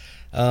this,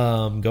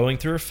 going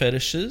through her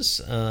fetishes.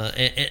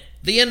 At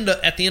the end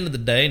of the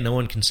day, no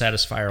one can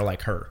satisfy her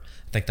like her.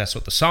 I think that's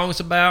what the song's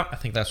about. I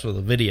think that's what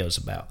the video's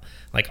about.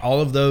 Like, all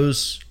of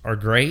those are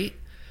great,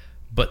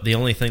 but the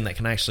only thing that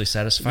can actually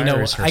satisfy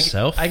her is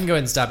herself. I can go ahead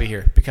and stop you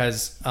here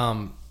because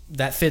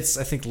that fits,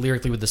 I think,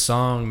 lyrically with the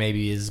song.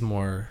 Maybe is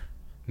more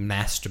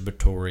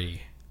masturbatory.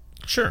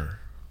 Sure.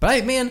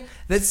 But man,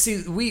 let's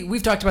see.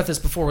 We've talked about this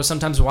before. Where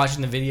sometimes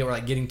watching the video or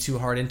like getting too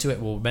hard into it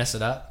will mess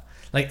it up.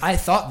 Like, I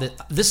thought that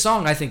this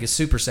song I think is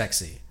super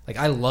sexy. Like,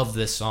 I love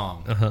this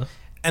song.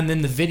 And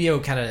then the video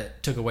kind of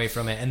took away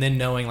from it. And then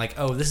knowing like,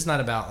 oh, this is not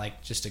about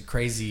like just a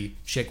crazy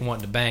chick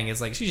wanting to bang. It's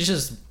like she's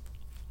just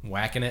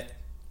whacking it.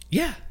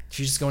 Yeah.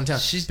 She's just going to town.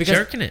 She's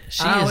jerking it.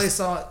 I always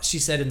thought she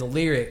said in the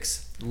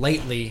lyrics,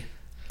 lately,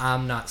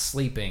 I'm not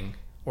sleeping,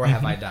 or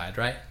have I died,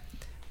 right?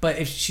 But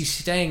if she's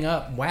staying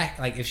up,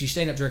 if she's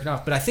staying up jerking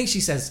off, but I think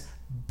she says,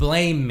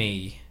 blame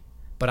me,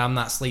 but I'm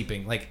not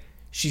sleeping. Like,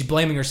 she's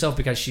blaming herself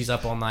because she's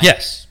up all night.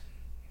 Yes.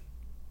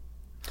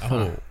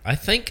 Oh, I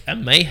think I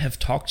may have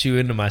talked you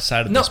into my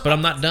side of this, but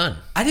I'm not done.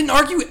 I didn't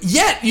argue it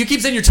yet. You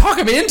keep saying you're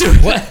talking me into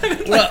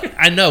it. Well,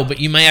 I know, but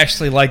you may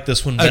actually like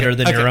this one better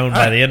than your own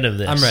by the end of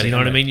this. I'm ready. You know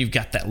what I mean? You've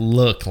got that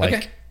look.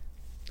 Like,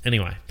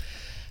 Anyway.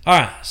 All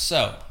right,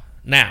 so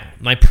now,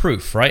 my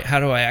proof, right? How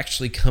do I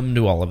actually come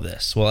to all of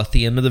this? Well, at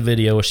the end of the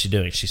video, what's she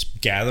doing? She's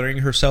gathering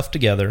herself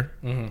together,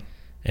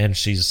 and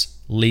she's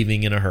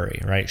leaving in a hurry,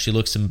 right? She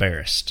looks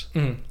embarrassed.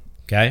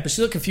 Okay? But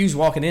she looked confused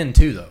walking in,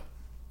 too, though.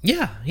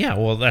 Yeah.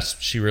 Well,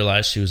 she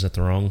realized she was at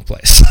the wrong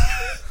place.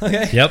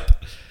 Okay.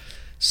 Yep.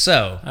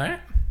 So, all right.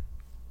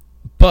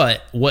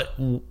 But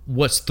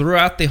what's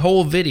throughout the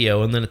whole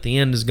video, and then at the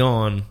end is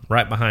gone,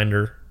 right behind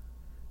her,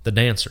 the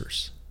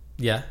dancers.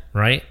 Yeah.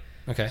 Right?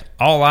 Okay.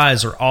 All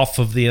eyes are off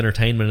of the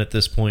entertainment at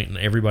this point, and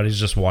everybody's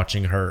just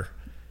watching her.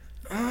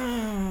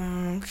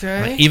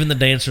 Okay. Like, even the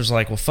dancers are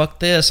like, well, fuck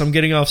this. I'm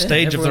getting off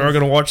stage if they're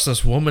going to watch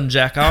this woman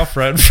jack off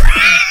right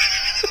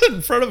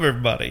in front of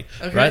everybody.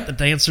 Okay. Right? The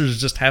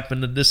dancers just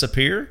happen to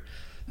disappear.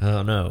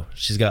 Oh, no.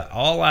 She's got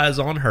all eyes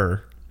on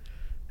her,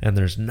 and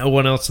there's no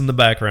one else in the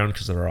background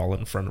because they're all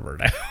in front of her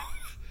now.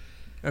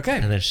 Okay.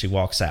 And then she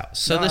walks out.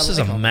 So this is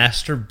a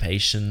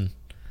masturbation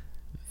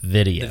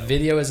video. The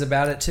video is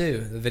about it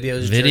too. The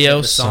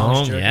video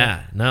song,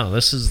 yeah. No,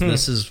 this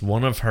is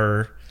one of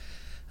her,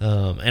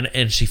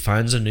 and she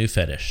finds a new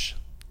fetish: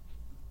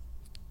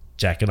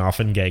 jacking off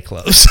in gay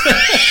clothes.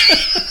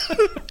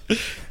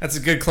 That's a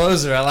good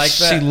closer. I like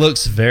that. She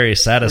looks very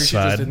satisfied.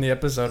 We should just end the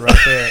episode right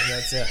there.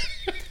 That's it.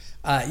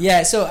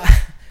 Yeah. So,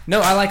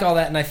 no, I like all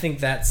that, and I think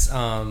that's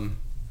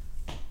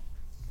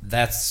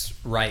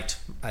right.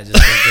 I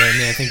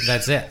think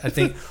that's it. I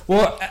think.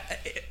 Well.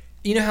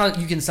 You know how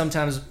you can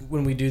sometimes,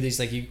 when we do these,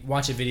 like, you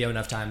watch a video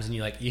enough times and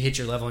you hit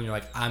your level and you're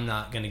like, I'm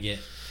not going to get.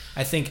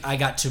 I think I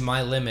got to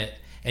my limit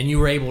and you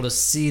were able to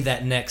see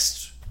that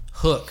next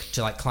hook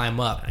to like climb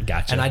up. I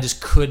gotcha. And I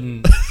just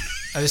couldn't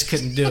I just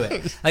couldn't do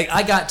it. Like,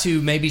 I got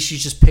to, maybe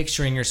she's just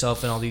picturing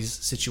herself in all these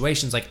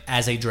situations, like,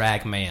 as a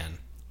drag man.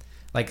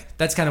 Like,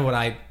 that's kind of what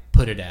I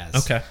put it as.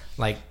 Okay.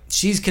 Like,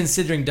 she's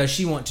considering, does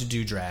she want to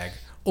do drag?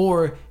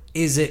 Or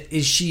is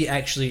she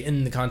actually,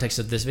 in the context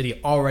of this video,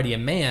 already a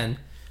man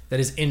that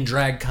is in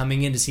drag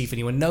coming in to see if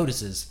anyone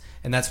notices?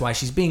 And that's why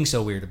she's being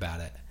so weird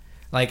about it.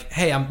 Like,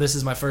 hey, this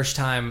is my first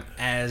time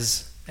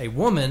as a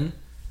woman.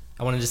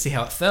 I wanted to see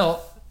how it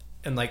felt.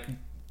 And, like,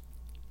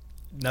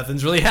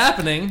 nothing's really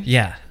happening.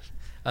 Yeah.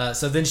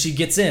 So then she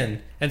gets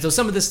in. And so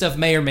some of this stuff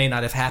may or may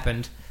not have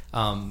happened.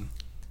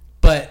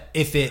 But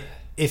if it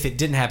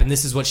didn't happen,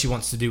 this is what she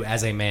wants to do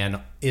as a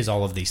man, is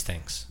all of these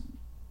things.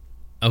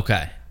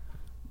 Okay.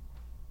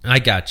 I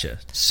gotcha.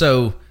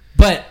 So,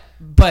 but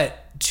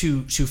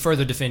to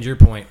further defend your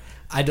point,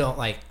 I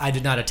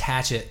did not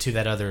attach it to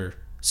that other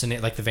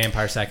scenario, like the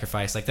vampire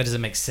sacrifice. Like, that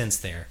doesn't make sense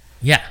there.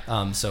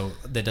 Yeah. So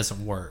that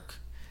doesn't work.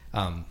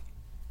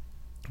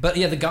 But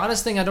yeah, the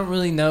goddess thing, I don't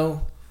really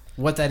know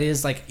what that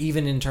is. Like,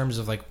 even in terms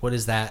of, like, what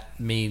does that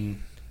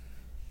mean?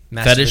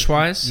 Fetish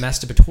wise?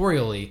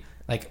 Masturbatorially.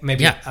 Like,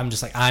 maybe Yeah. I'm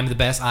just like, I'm the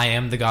best. I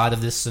am the god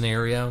of this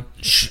scenario.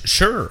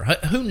 Sure.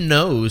 Who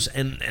knows?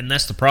 And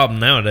that's the problem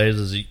nowadays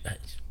is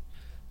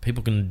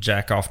people can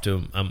jack off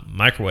to a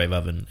microwave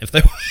oven if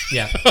they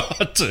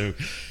want to.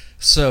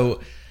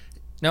 So,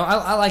 no,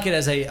 I like it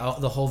as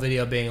the whole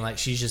video being like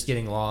she's just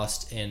getting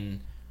lost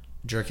in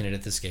jerking it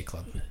at this gay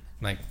club.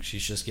 Like,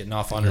 she's just getting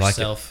off on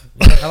herself.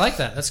 I like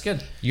that. That's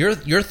good.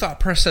 Your thought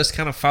process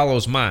kind of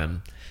follows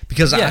mine.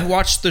 Because I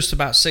watched this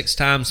about 6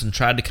 times and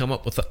tried to come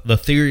up with the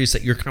theories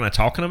that you're kind of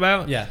talking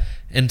about. Yeah.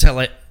 Until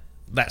that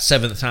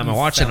 7th time I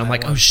watched it, I'm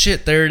like, oh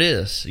shit, there it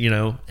is.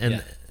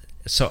 And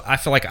so I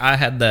feel like I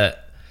had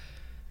that.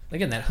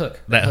 Again, that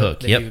hook. That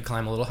hook, that you could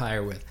climb a little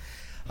higher with.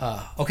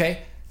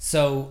 Okay.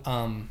 So,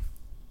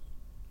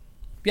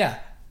 yeah.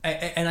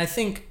 And I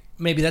think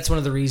maybe that's one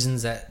of the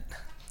reasons that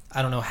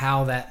I don't know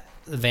how the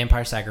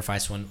vampire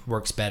sacrifice one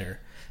works better.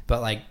 But,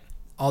 like,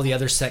 all the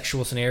other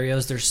sexual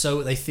scenarios,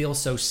 they feel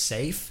so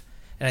safe,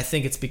 and I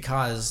think it's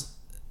because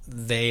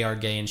they are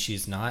gay and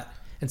she's not,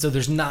 and so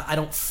I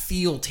don't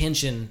feel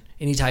tension,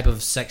 any type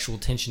of sexual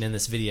tension in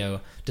this video,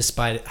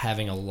 despite it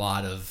having a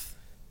lot of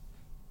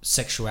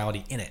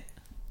sexuality in it.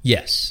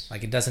 Yes,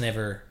 like, it doesn't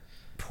ever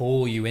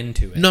pull you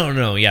into it.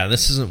 No, yeah,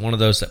 this isn't one of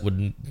those that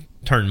would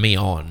turn me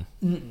on.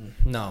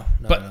 No.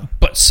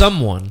 But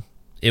someone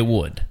it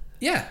would.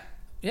 Yeah,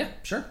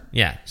 sure.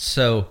 Yeah,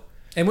 so.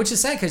 And which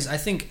is sad, because I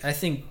think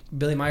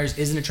Billie Myers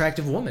is an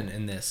attractive woman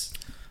in this,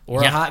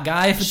 or a hot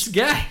guy if it's a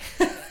guy.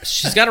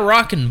 She's got a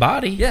rocking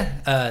body.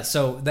 Yeah.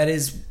 So that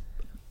is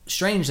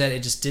strange that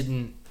it just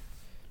didn't.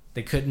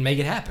 They couldn't make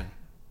it happen,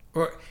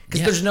 or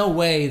because there's no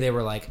way they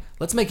were like,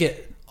 let's make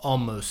it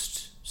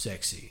almost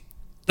sexy.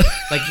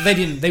 Like, they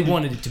didn't. They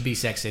wanted it to be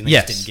sexy, and they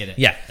just didn't get it.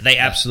 Yeah, they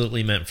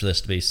absolutely meant for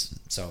this to be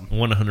so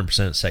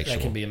 100% sexual.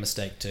 That can be a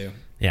mistake too.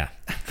 Yeah.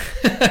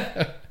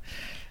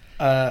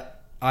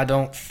 I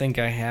don't think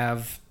I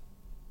have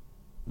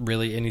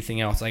really anything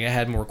else. Like, I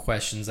had more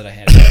questions that I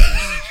had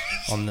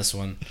on this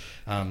one.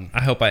 I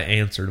hope I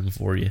answered them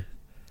for you.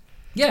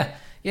 Yeah.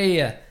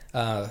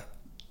 I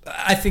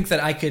think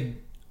that I could.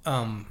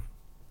 I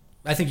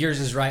think yours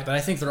is right, but I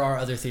think there are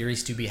other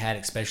theories to be had,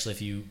 especially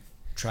if you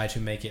try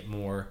to make it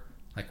more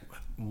like,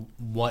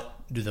 what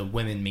do the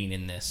women mean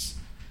in this?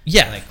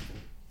 Yeah. Like,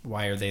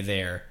 why are they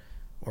there,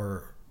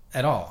 or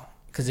at all?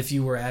 Because if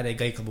you were at a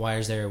gay club, why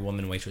is there a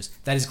woman waitress?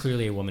 That is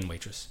clearly a woman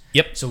waitress.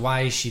 Yep. So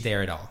why is she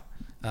there at all?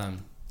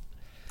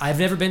 I've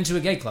never been to a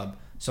gay club,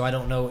 so I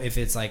don't know if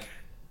it's like,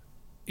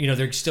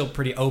 they're still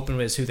pretty open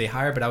with who they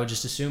hire, but I would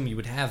just assume you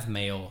would have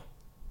male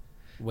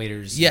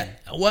waiters. Yeah,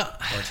 well,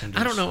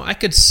 I don't know. I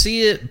could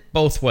see it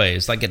both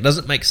ways. Like, it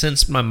doesn't make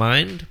sense in my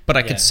mind, but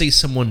I could see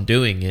someone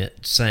doing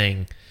it,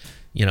 saying,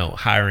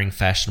 hiring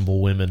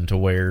fashionable women to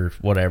wear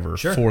whatever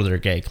for their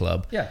gay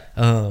club. Yeah.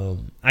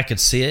 I could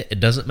see it.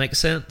 It doesn't make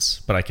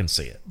sense, but I can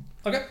see it.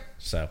 Okay.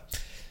 So,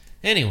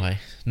 anyway,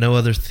 no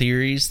other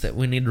theories that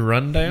we need to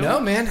run down? No,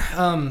 man.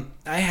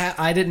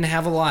 I didn't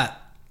have a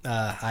lot.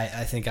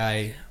 I think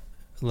I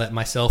let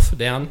myself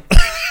down.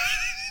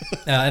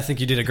 I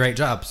think you did a great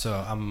job, so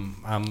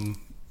I'm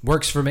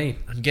works for me.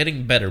 I'm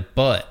getting better,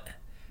 but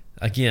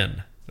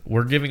again,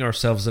 we're giving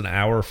ourselves an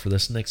hour for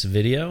this next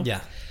video.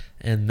 Yeah.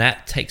 And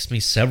that takes me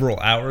several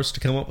hours to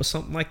come up with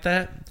something like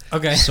that.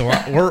 Okay. So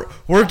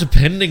we're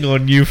depending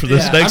on you for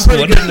this next one.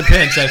 I'm pretty one. good in the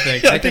pinch, I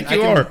think. I think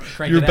you are.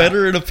 You're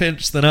better in a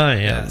pinch than I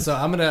am. Yeah, so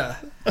I'm gonna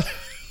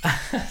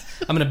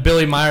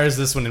Billie Myers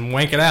this one and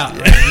wank it out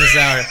right in this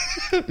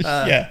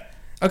hour. Yeah.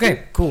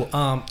 Okay. Cool.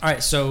 All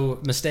right. So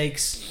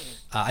mistakes.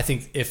 I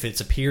think if it's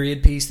a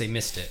period piece, they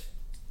missed it.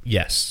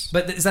 Yes.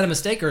 But is that a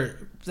mistake,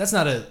 or that's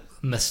not a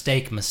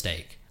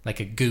mistake? Like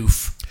a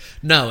goof?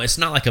 No, it's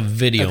not like a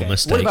video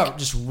mistake. What about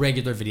just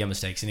regular video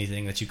mistakes?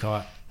 Anything that you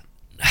caught?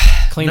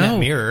 Clean that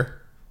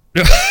mirror.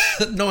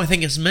 No, I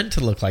think it's meant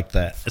to look like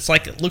that.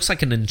 It looks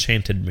like an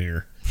enchanted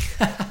mirror.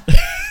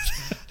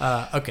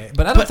 Okay,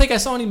 but I don't think I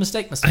saw any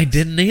mistakes. I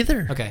didn't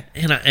either. Okay,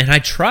 and I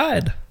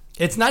tried.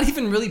 It's not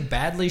even really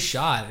badly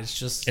shot. It's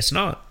just it's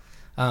not.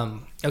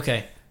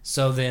 Okay,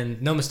 so then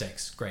no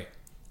mistakes. Great.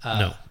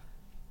 No.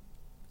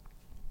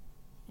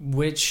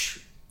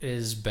 Which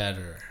is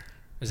better?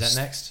 Is that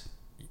next?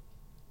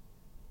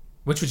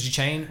 Which would you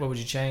change? What would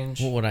you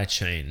change? What would I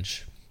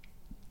change?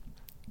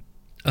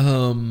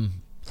 The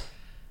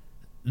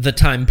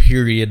time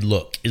period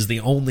look is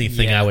the only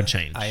thing I would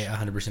change. I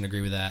 100%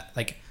 agree with that.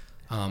 Like,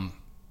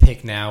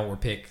 pick now or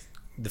pick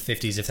the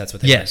 50s if that's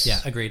what they Yes. Yeah,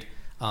 agreed.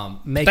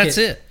 That's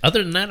it.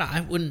 Other than that,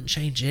 I wouldn't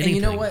change anything. And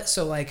you know what?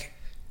 So, like,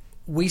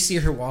 we see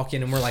her walk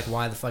in and we're like,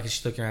 why the fuck is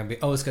she looking around?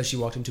 Oh, it's because she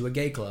walked into a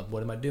gay club.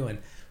 What am I doing?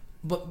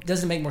 But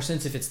doesn't it make more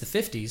sense if it's the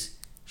 50s?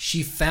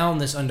 She found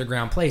this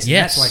underground place, and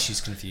that's why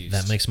she's confused.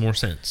 That makes more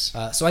sense.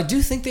 So I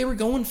do think they were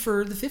going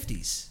for the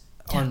 50s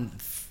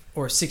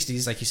or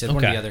 60s, like you said,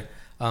 one or the other.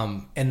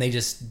 And they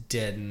just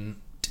didn't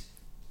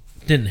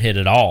hit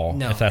at all.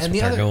 No. If that's and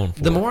what they're going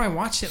for. The more I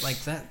watch it, like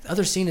that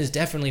other scene is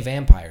definitely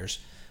vampires,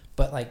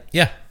 but like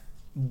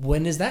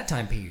when is that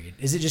time period?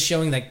 Is it just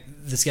showing like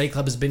this gay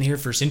club has been here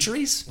for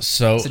centuries?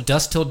 So is it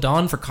dusk till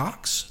dawn for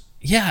cocks?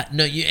 Yeah,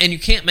 no, and you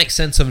can't make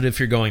sense of it if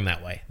you're going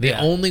that way. The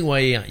only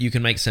way you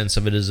can make sense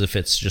of it is if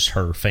it's just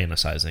her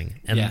fantasizing,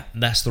 and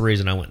that's the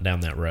reason I went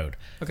down that road.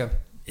 Okay.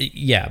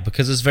 Yeah,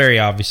 because it's very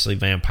obviously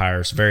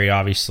vampires, very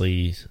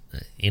obviously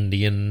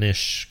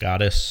Indian-ish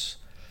goddess.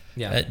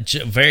 Yeah.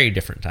 Very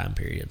different time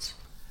periods.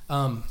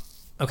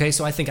 Okay,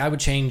 so I think I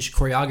would change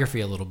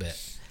choreography a little bit.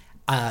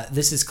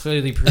 This is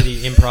clearly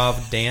pretty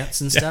improv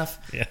dance and stuff.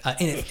 Yeah.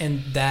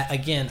 And that,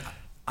 again,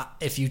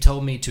 if you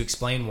told me to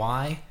explain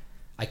why,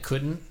 I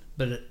couldn't.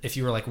 But if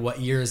you were like,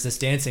 what year is this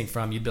dancing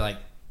from? You'd be like,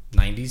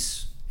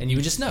 90s. And you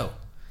would just know.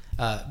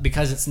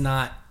 Because it's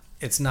not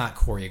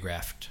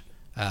choreographed.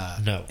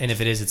 No. And if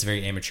it is, it's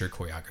very amateur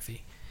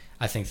choreography.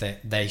 I think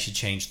that they should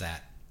change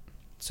that.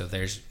 So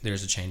there's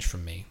a change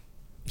from me.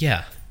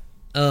 Yeah.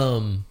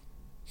 I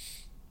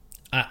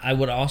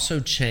would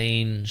also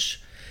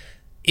change,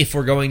 if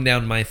we're going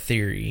down my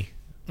theory,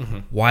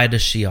 why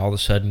does she all of a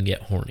sudden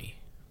get horny?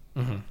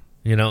 Mm-hmm.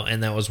 You know,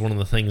 and that was one of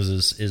the things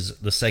is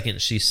the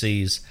second she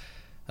sees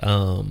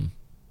the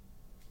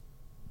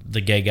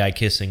gay guy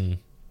kissing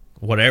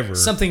whatever.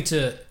 Something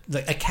to,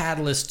 like a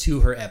catalyst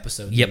to her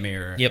episode. Yep. The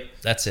mirror. Yep,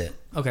 that's it.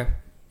 Okay.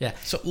 Yeah.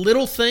 So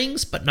little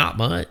things, but not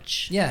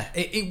much. Yeah,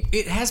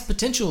 it has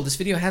potential. This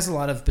video has a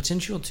lot of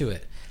potential to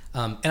it.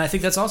 And I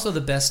think that's also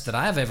the best that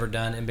I've ever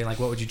done, and being like,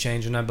 what would you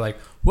change? And I'd be like,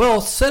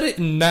 well, set it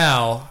in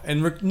now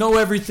and know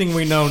everything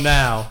we know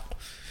now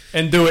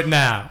and do it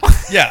now.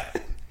 Yeah.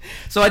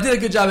 So I did a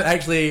good job at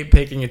actually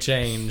picking a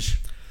change.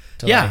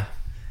 Yeah.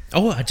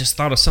 Oh, I just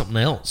thought of something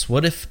else.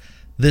 What if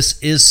this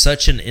is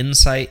such an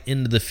insight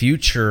into the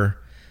future?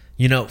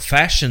 You know,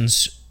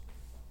 fashions,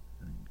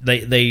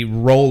 they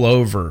roll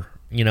over,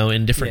 you know,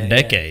 in different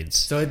decades.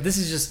 So this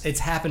is just, it's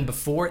happened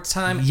before its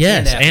time.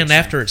 Yes, and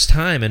after its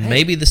time. And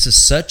maybe this is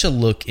such a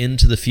look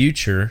into the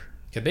future.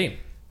 Could be.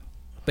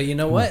 But you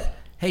know what?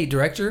 Hey,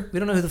 director, we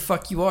don't know who the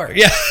fuck you are.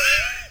 Yeah.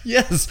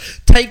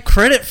 Yes. Take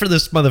credit for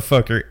this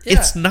motherfucker. Yeah.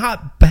 It's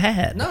not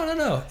bad.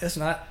 No. It's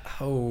not.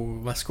 Oh,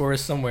 my score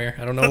is somewhere.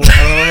 I don't know. I don't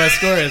know where my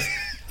score is.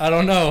 I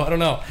don't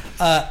know.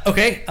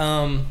 Okay.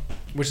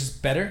 Which is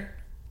better?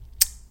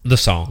 The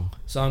song.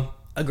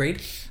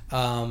 Agreed.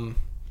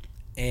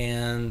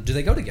 And do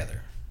they go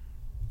together?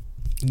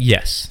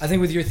 Yes. I think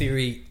with your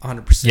theory,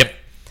 100%. Yep.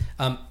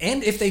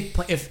 And if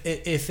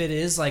it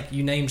is like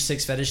you named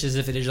 6 fetishes,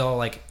 if it is all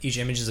like each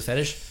image is a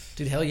fetish,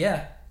 dude, hell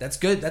yeah, that's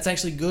good. That's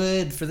actually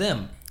good for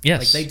them. Yes.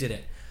 Like they did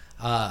it.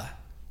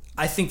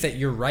 I think that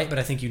you're right, but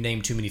I think you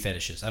named too many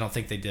fetishes. I don't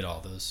think they did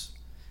all those.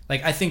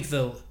 Like I think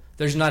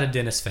there's not a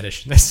dentist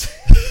fetish in this.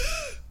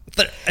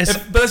 But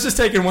it's just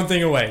taking one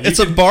thing away. It's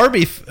a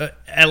Barbie,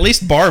 at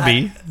least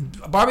Barbie.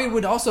 Barbie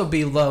would also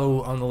be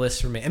low on the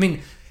list for me. I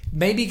mean,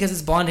 maybe because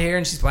it's blonde hair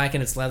and she's black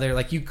and it's leather.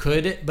 Like you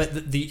could,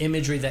 but the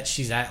imagery that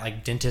she's at,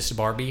 like dentist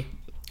Barbie,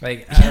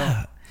 like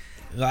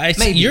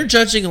you're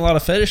judging a lot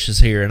of fetishes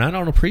here, and I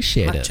don't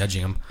appreciate I'm not it.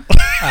 Judging them,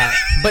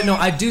 but no,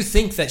 I do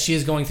think that she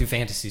is going through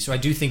fantasy. So I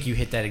do think you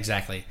hit that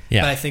exactly.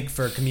 Yeah. But I think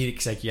for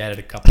comedic sake, you added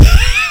a couple,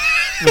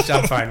 which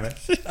I'm fine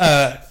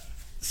with.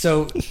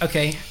 So,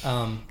 okay,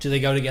 do they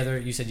go together?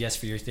 You said yes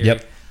for your theory.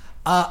 Yep.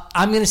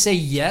 I'm going to say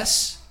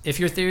yes if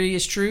your theory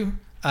is true,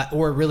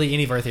 or really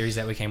any of our theories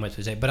that we came with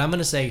today. But I'm going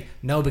to say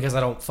no because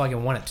I don't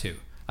fucking want it to.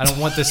 I don't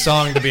want this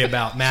song to be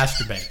about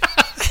masturbate.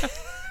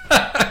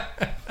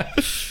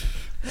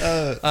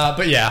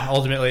 But yeah,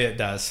 ultimately it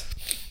does.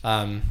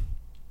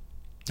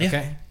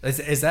 Okay.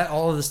 Is that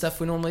all of the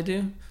stuff we normally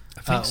do?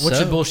 I think what's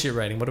your bullshit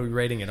rating? What are we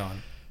rating it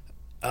on?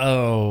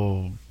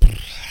 Oh,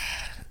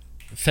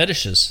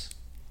 fetishes.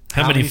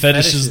 How many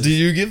fetishes do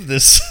you give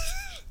this?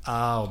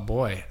 Oh,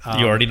 boy.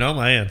 You already know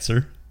my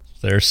answer.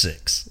 There are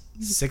 6.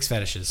 6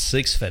 fetishes.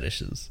 6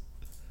 fetishes.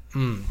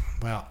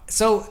 Wow.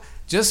 So,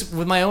 just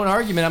with my own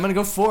argument, I'm going to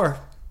go 4.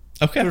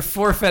 Okay. There are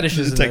 4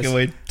 fetishes. Take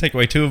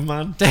away 2 of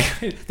mine.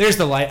 There's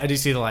the light. I do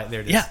see the light.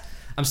 There it is. Yeah.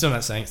 I'm still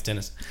not saying it's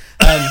tennis.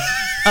 All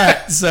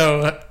right.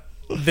 So,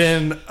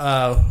 then,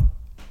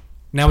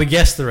 now we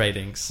guess the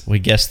ratings. We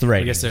guess the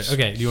ratings.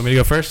 Okay. Do you want me to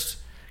go first?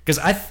 Because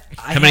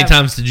How many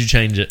times did you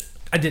change it?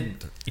 I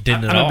didn't. You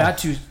didn't at all?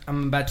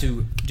 I'm about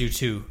to do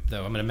 2,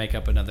 though. I'm going to make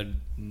up another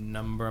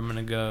number. I'm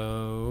going to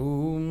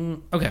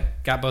go... Okay,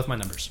 got both my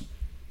numbers.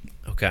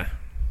 Okay.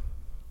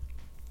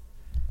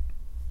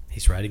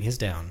 He's writing his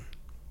down.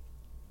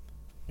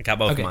 I got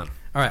both mine.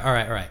 All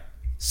right.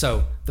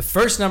 So, the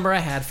first number I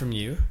had from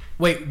you...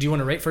 Wait, do you want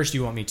to rate first or do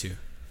you want me to?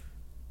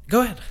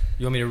 Go ahead.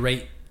 You want me to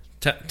rate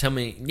tell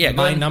me... Yeah,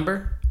 my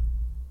number?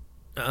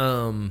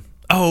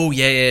 Oh,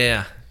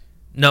 yeah.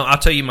 No, I'll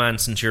tell you mine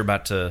since you're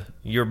about to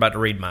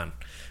read mine.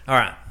 All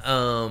right.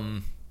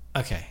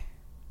 Okay.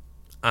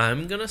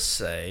 I'm going to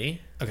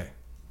say... Okay.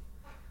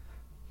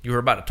 You were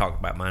about to talk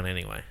about mine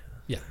anyway.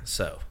 Yeah.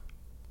 So,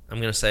 I'm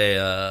going to say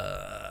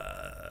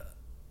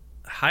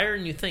higher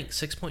than you think,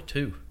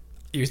 6.2.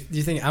 You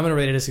think I'm going to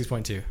rate it at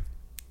 6.2?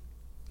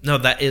 No,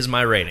 that is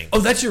my rating. Oh,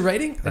 that's your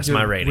rating? That's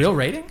my rating. Real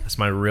rating? That's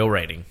my real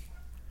rating.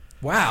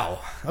 Wow.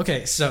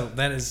 Okay, so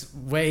that is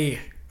way...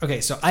 Okay,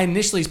 so I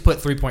initially put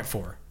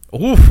 3.4.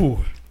 Ooh.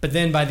 But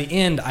then by the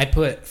end, I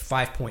put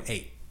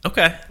 5.8.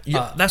 Okay.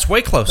 That's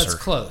way closer. That's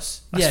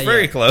close. That's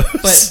very close.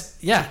 But,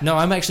 yeah, no,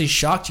 I'm actually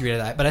shocked you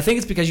rated that. But I think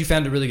it's because you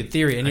found a really good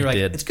theory, and you're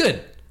it's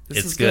good.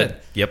 This is good.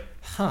 Yep.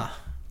 Huh.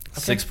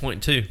 Okay.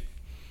 6.2.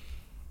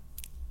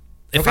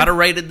 If I'd have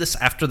rated this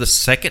after the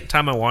second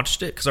time I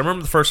watched it, because I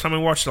remember the first time I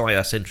watched it, I'm like,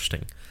 that's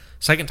interesting.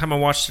 Second time I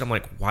watched it, I'm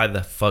like, why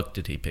the fuck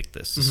did he pick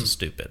this? This is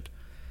stupid.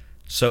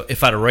 So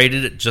if I'd have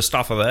rated it just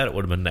off of that, it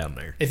would have been down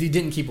there. If you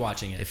didn't keep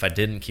watching it. If I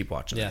didn't keep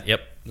watching it.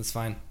 Yep. That's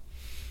fine.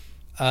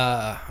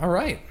 All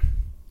right.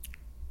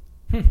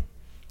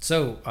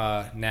 So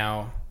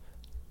now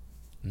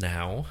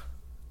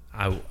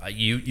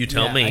you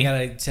tell me. I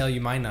gotta tell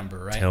you my number,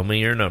 right? Tell me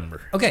your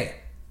number. Okay.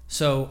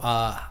 So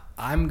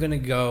I'm gonna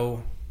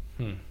go.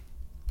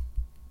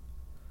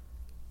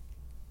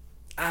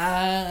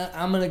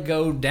 I'm gonna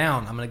go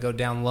down. I'm gonna go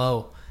down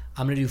low.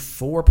 I'm gonna do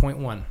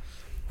 4.1.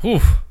 Whew.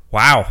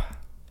 Wow.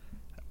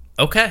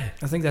 Okay.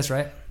 I think that's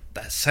right.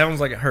 That sounds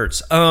like it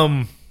hurts.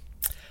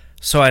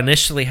 So I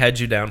initially had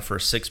you down for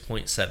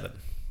 6.7.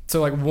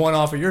 So like 1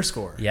 off of your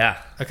score. Yeah.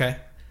 Okay.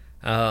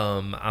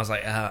 I was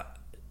like, all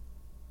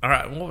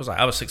right. What was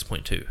I was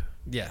 6.2.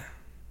 Yeah.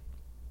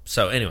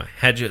 So anyway,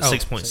 had you at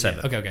 6.7. So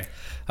yeah. Okay.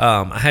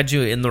 I had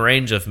you in the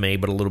range of me,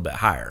 but a little bit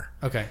higher.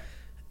 Okay.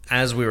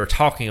 As we were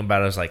talking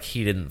about it, I was like,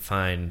 he didn't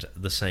find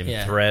the same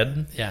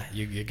thread. Yeah,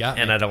 you got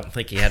me. And I don't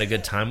think he had a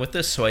good time with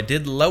this, so I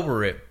did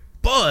lower it.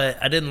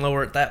 But I didn't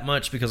lower it that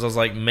much because I was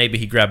like, maybe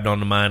he grabbed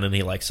onto mine and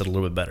he likes it a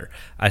little bit better.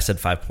 I said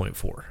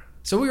 5.4.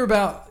 So we were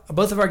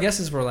both of our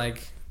guesses were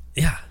like,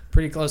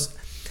 pretty close.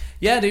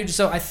 Yeah, dude.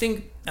 So I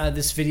think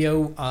this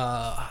video,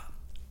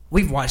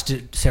 we've watched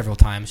it several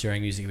times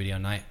during music video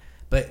night,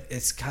 but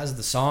it's because of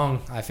the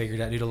song. I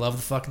figured out, dude, I love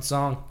the fucking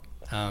song.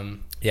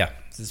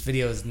 This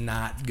video is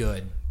not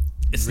good.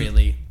 It's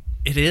really.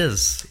 It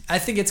is. I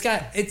think it's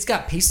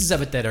got pieces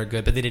of it that are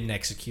good, but they didn't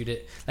execute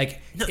it.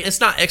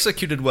 It's not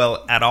executed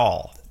well at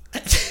all.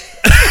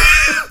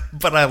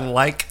 But I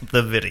like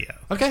the video.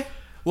 Okay.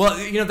 Well,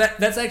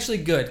 that's actually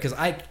good because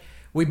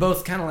we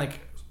both kind of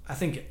I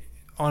think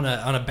on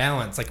a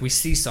balance, we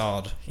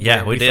seesawed.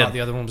 Yeah, we did. Thought the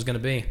other one was going to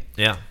be.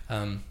 Yeah.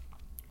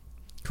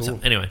 Cool. So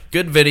anyway,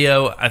 good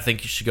video. I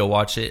think you should go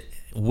watch it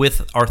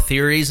with our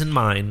theories in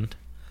mind.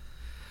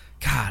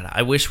 God,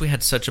 I wish we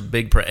had such a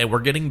big... we're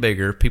getting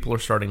bigger. People are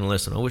starting to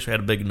listen. I wish we had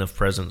a big enough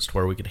presence to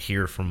where we could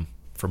hear from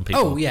people.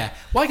 Oh, yeah.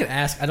 Well, I could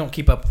ask. I don't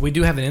keep up. We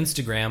do have an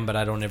Instagram, but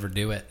I don't ever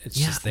do it. It's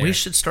just there. We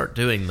should start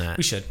doing that.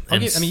 We should.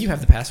 You have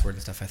the password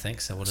and stuff, I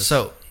think. So we'll just...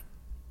 So,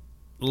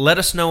 let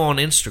us know on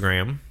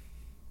Instagram.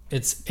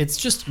 It's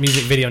just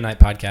Music Video Night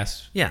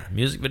Podcast. Yeah,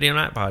 Music Video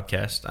Night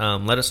Podcast.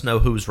 Let us know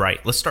who's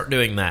right. Let's start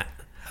doing that.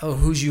 Oh,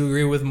 who'd you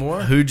agree with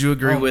more? Who'd you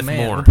agree with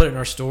more? We'll put it in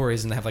our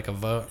stories and have a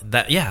vote.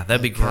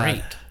 That'd be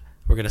great.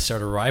 We're going to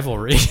start a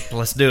rivalry.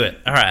 Let's do it.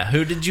 All right.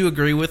 Who did you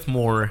agree with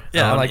more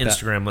on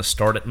Instagram? That. Let's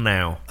start it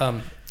now.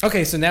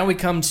 Okay, so now we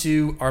come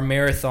to our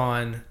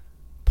marathon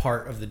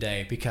part of the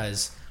day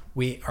because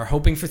we are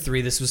hoping for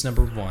 3. This was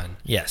number 1.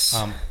 Yes.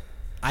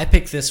 I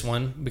picked this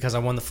one because I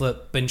won the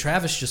flip, but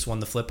Travis just won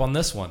the flip on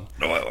this one.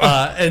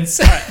 And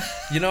so,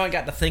 I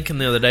got to thinking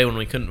the other day when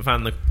we couldn't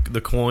find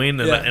the coin,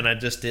 and I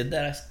just did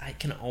that. I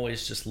can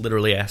always just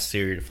literally ask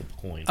Siri to flip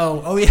a coin.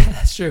 Oh yeah,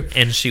 that's true.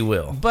 And she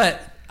will.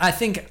 But I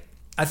think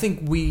I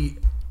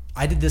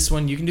did this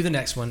one. You can do the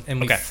next one,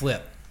 and we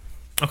flip.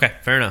 Okay,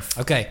 fair enough.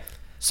 Okay,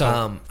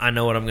 so I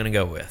know what I'm going to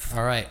go with.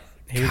 All right,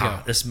 here we go.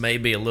 This may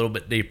be a little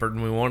bit deeper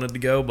than we wanted to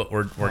go, but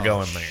we're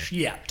going there.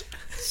 Shit.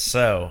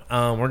 So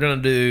we're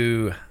going to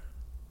do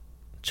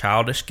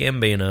Childish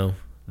Gambino.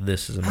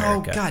 This is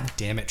America. Oh god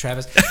damn it,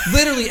 Travis!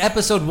 Literally,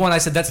 episode 1, I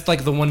said that's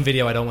the one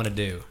video I don't want to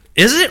do.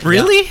 Is it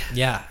really?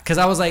 Yeah, because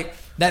I was like,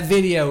 that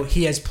video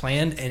he has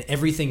planned and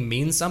everything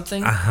means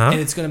something, and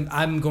it's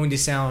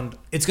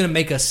gonna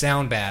make us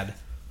sound bad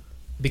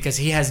because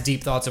he has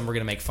deep thoughts and we're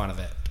gonna make fun of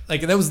it.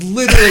 That was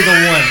literally the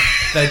one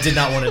that I did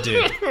not want to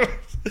do.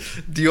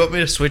 Do you want me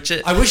to switch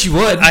it? I wish you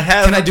would.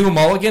 Can I do a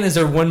mulligan? Is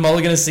there one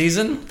mulligan a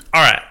season?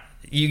 All right,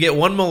 you get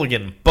one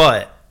mulligan,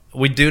 but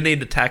we do need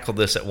to tackle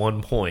this at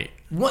one point.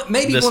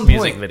 maybe this one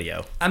music point.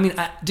 video. I mean,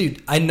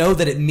 dude, I know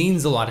that it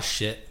means a lot of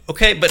shit.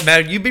 Okay, but now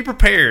you be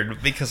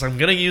prepared because I'm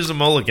gonna use a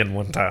mulligan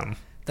one time.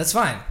 That's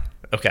fine.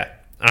 Okay,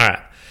 all right.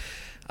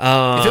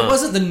 If it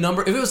wasn't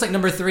if it was like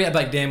number 3, I'd be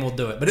like, damn, we'll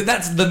do it. But if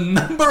that's the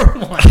number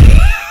 1,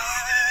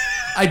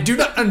 I do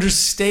not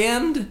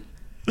understand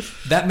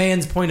that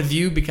man's point of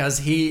view because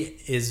he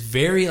is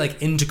very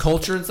like into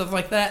culture and stuff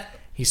like that.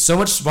 He's so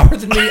much smarter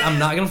than me. I'm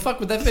not gonna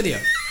fuck with that video.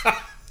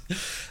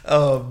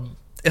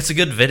 It's a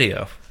good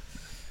video.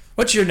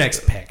 What's your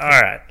next pick? All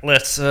right,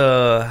 let's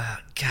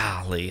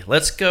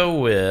go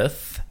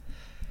with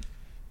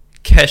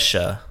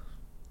Kesha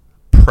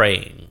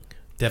praying.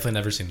 Definitely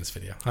never seen this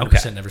video.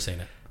 100% never seen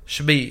it.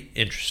 Should be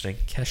interesting.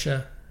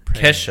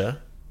 Kesha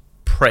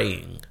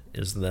praying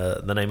is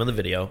the name of the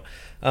video.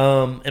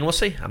 And we'll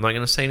see. I'm not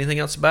going to say anything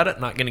else about it.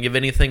 Not going to give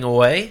anything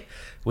away.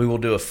 We will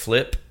do a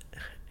flip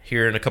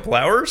here in a couple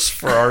hours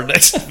for our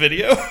next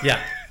video.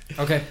 Yeah.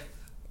 Okay.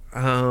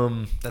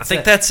 I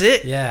think that's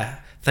it. Yeah.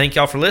 Thank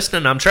y'all for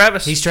listening. I'm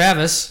Travis. He's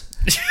Travis.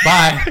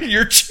 Bye.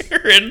 You're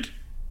Jared.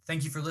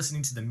 Thank you for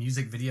listening to the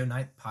Music Video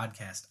Night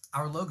podcast.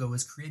 Our logo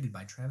was created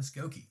by Travis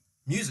Goki.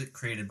 Music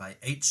created by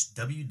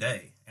H.W.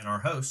 Day, and our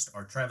hosts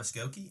are Travis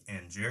Goki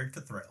and Jared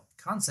Cothrell.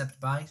 Concept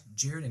by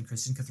Jared and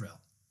Kristen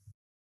Cothrell.